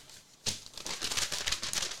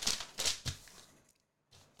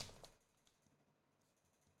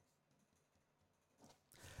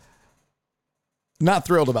 Not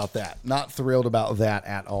thrilled about that. Not thrilled about that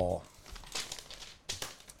at all.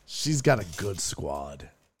 She's got a good squad.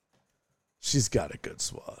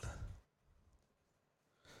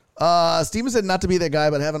 Steven said not to be that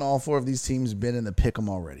guy, but haven't all 4 of these teams been in the pick'em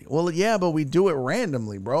already? Well, yeah, but we do it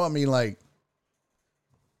randomly, bro. I mean, like,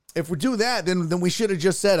 if we do that, then we should have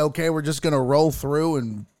just said, okay, we're just going to roll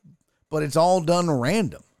through, but it's all done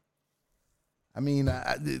random. I mean,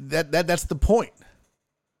 that's the point.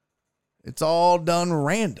 It's all done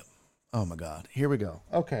random. Oh, my God. Here we go.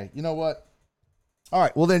 Okay, you know what? All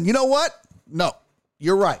right, well, then, you know what? No,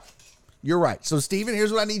 you're right. You're right. So, Steven,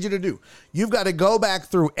 here's what I need you to do. You've got to go back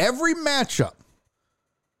through every matchup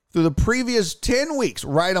through the previous 10 weeks,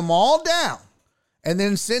 write them all down, and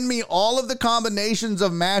then send me all of the combinations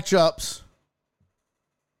of matchups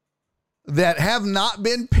that have not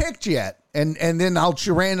been picked yet. And then I'll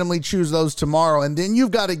randomly choose those tomorrow. And then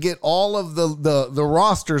you've got to get all of the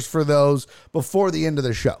rosters for those before the end of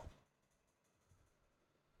the show.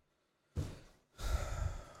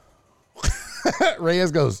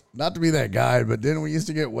 Reyes goes, not to be that guy, but then we used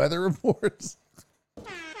to get weather reports.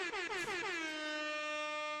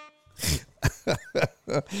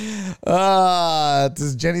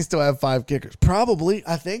 Does Jenny still have 5 kickers? Probably.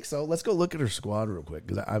 I think so. Let's go look at her squad real quick.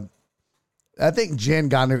 Because I think Jen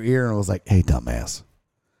got in her ear and was like, hey, dumbass.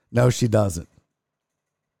 No, she doesn't.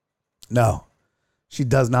 No, she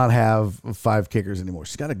does not have 5 kickers anymore.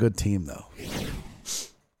 She's got a good team, though.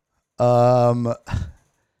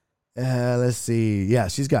 Let's see. Yeah,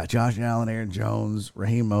 she's got Josh Allen, Aaron Jones,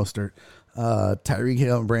 Raheem Mostert, Tyreek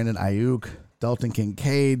Hill, and Brandon Ayuk, Dalton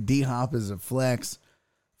Kincaid, D-Hop is a flex,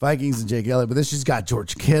 Vikings and Jake Elliott. But then she's got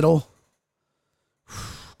George Kittle,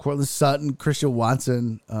 Cortland Sutton, Christian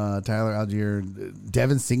Watson, Tyler Algier,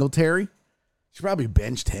 Devin Singletary. She probably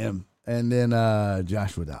benched him. And then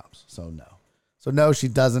Joshua Dobbs. So no, she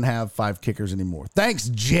doesn't have 5 kickers anymore. Thanks,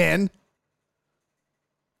 Jen.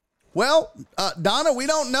 Well, Donna, we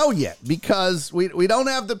don't know yet because we don't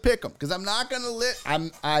have the pick 'em because I'm not going to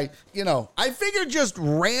I figured just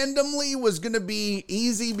randomly was going to be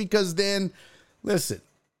easy because then, listen,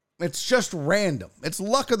 it's just random. It's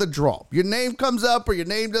luck of the draw. Your name comes up or your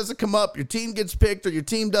name doesn't come up. Your team gets picked or your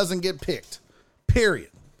team doesn't get picked,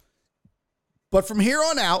 period. But from here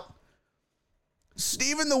on out,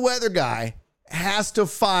 Steven the Weather Guy has to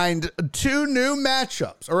find 2 new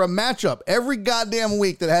matchups or a matchup every goddamn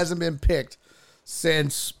week that hasn't been picked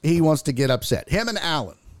since he wants to get upset. Him and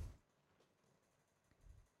Allen.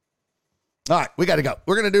 All right, we got to go.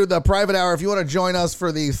 We're going to do the private hour. If you want to join us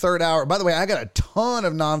for the 3rd hour. By the way, I got a ton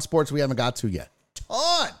of non-sports we haven't got to yet.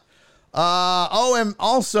 Ton. And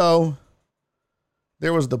also,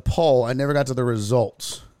 there was the poll. I never got to the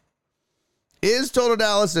results. Is Total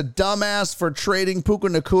Dallas a dumbass for trading Puka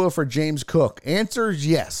Nacua for James Cook? Answer is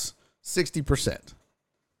yes. 60%.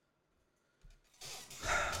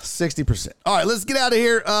 60%. All right, let's get out of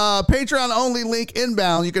here. Patreon only link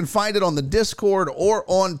inbound. You can find it on the Discord or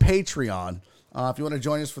on Patreon. If you want to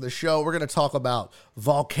join us for the show, we're going to talk about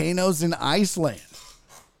volcanoes in Iceland.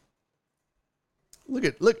 Look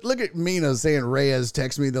at Mina saying Reyes,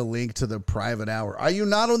 text me the link to the private hour. Are you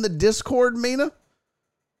not on the Discord, Mina?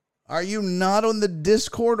 Are you not on the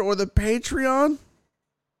Discord or the Patreon?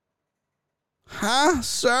 Huh,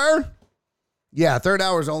 sir? Yeah, 3rd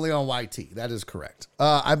hour is only on YT. That is correct.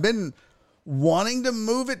 I've been wanting to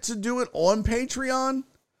move it to do it on Patreon.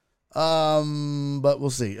 But we'll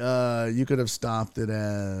see. You could have stopped it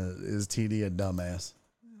as, is TD a dumbass?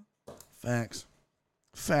 Facts.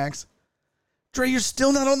 Dre, you're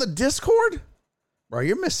still not on the Discord? Bro,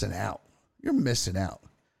 you're missing out.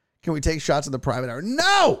 Can we take shots in the private hour?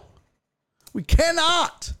 No! We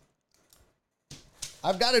cannot.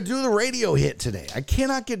 I've got to do the radio hit today. I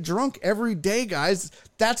cannot get drunk every day, guys.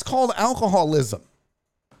 That's called alcoholism.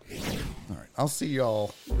 All right, I'll see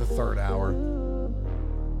y'all the third hour.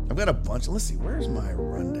 I've got a bunch. Let's see, where's my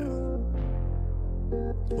rundown?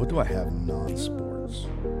 What do I have non-sports?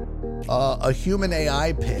 A human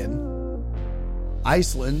AI pin.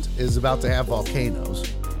 Iceland is about to have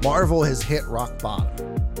volcanoes. Marvel has hit rock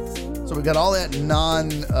bottom. So we got all that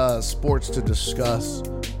non-sports to discuss.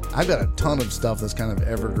 I've got a ton of stuff that's kind of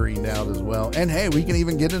evergreened out as well. And hey, we can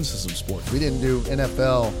even get into some sports. We didn't do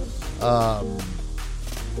NFL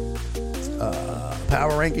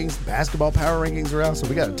power rankings. Basketball power rankings are out. So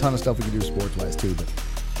we got a ton of stuff we can do sports-wise too. But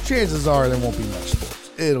chances are there won't be much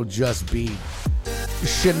sports. It'll just be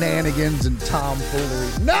shenanigans and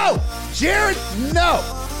tomfoolery. No! Jared, no!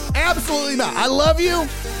 Absolutely not. I love you.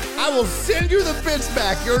 I will send you the bits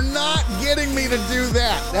back. You're not getting me to do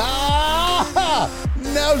that.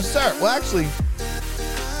 No, sir. Well, actually,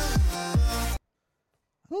 I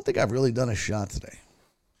don't think I've really done a shot today.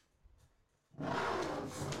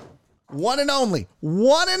 One and only.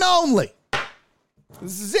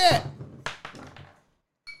 This is it.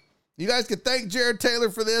 You guys can thank Jared Taylor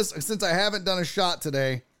for this since I haven't done a shot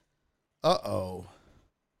today. Uh-oh.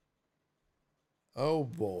 Oh,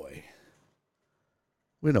 boy.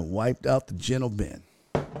 We done wiped out the gentle bin.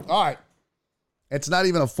 All right. It's not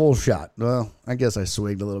even a full shot. Well, I guess I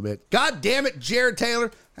swigged a little bit. God damn it, Jared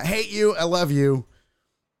Taylor. I hate you. I love you.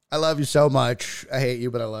 I love you so much. I hate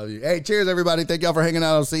you, but I love you. Hey, cheers, everybody. Thank y'all for hanging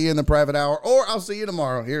out. I'll see you in the private hour, or I'll see you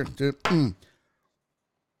tomorrow. Here.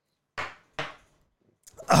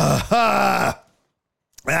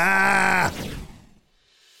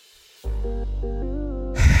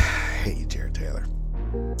 Hey, Jared Taylor.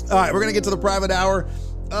 All right, we're going to get to the private hour.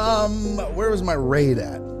 Where was my raid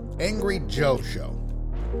at? Angry Joe Show.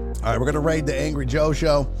 All right, we're going to raid the Angry Joe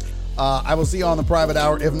Show. I will see you on the private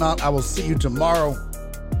hour. If not, I will see you tomorrow.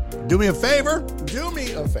 Do me a favor.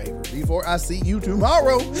 Before I see you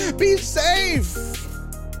tomorrow, be safe.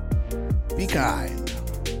 Be kind.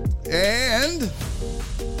 And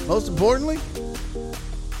most importantly,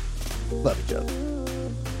 love each other.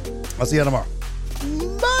 I'll see you tomorrow.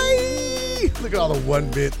 Bye. Look at all the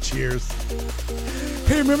 1-bit cheers.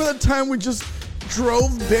 Hey, remember that time we just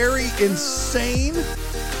drove Barry insane? I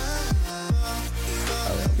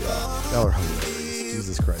love y'all. Y'all are hilarious.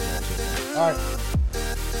 Jesus Christ. All right.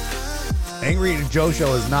 Angry Joe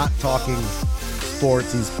Show is not talking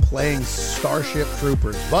sports. He's playing Starship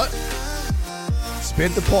Troopers, but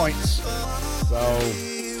spent the points. So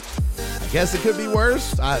I guess it could be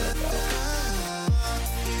worse. I don't know.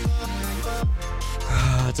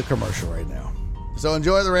 It's a commercial right now. So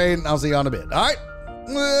enjoy the rain. I'll see you on a bit. All right.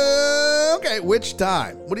 Okay. Which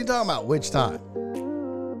time? What are you talking about? Which time?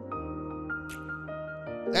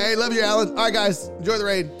 Hey, love you, Alan. All right, guys. Enjoy the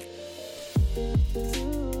rain.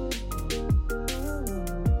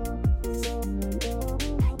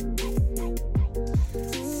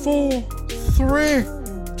 4, 3,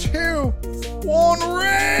 2, 1,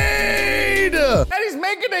 raid! And he's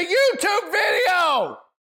making a YouTube video!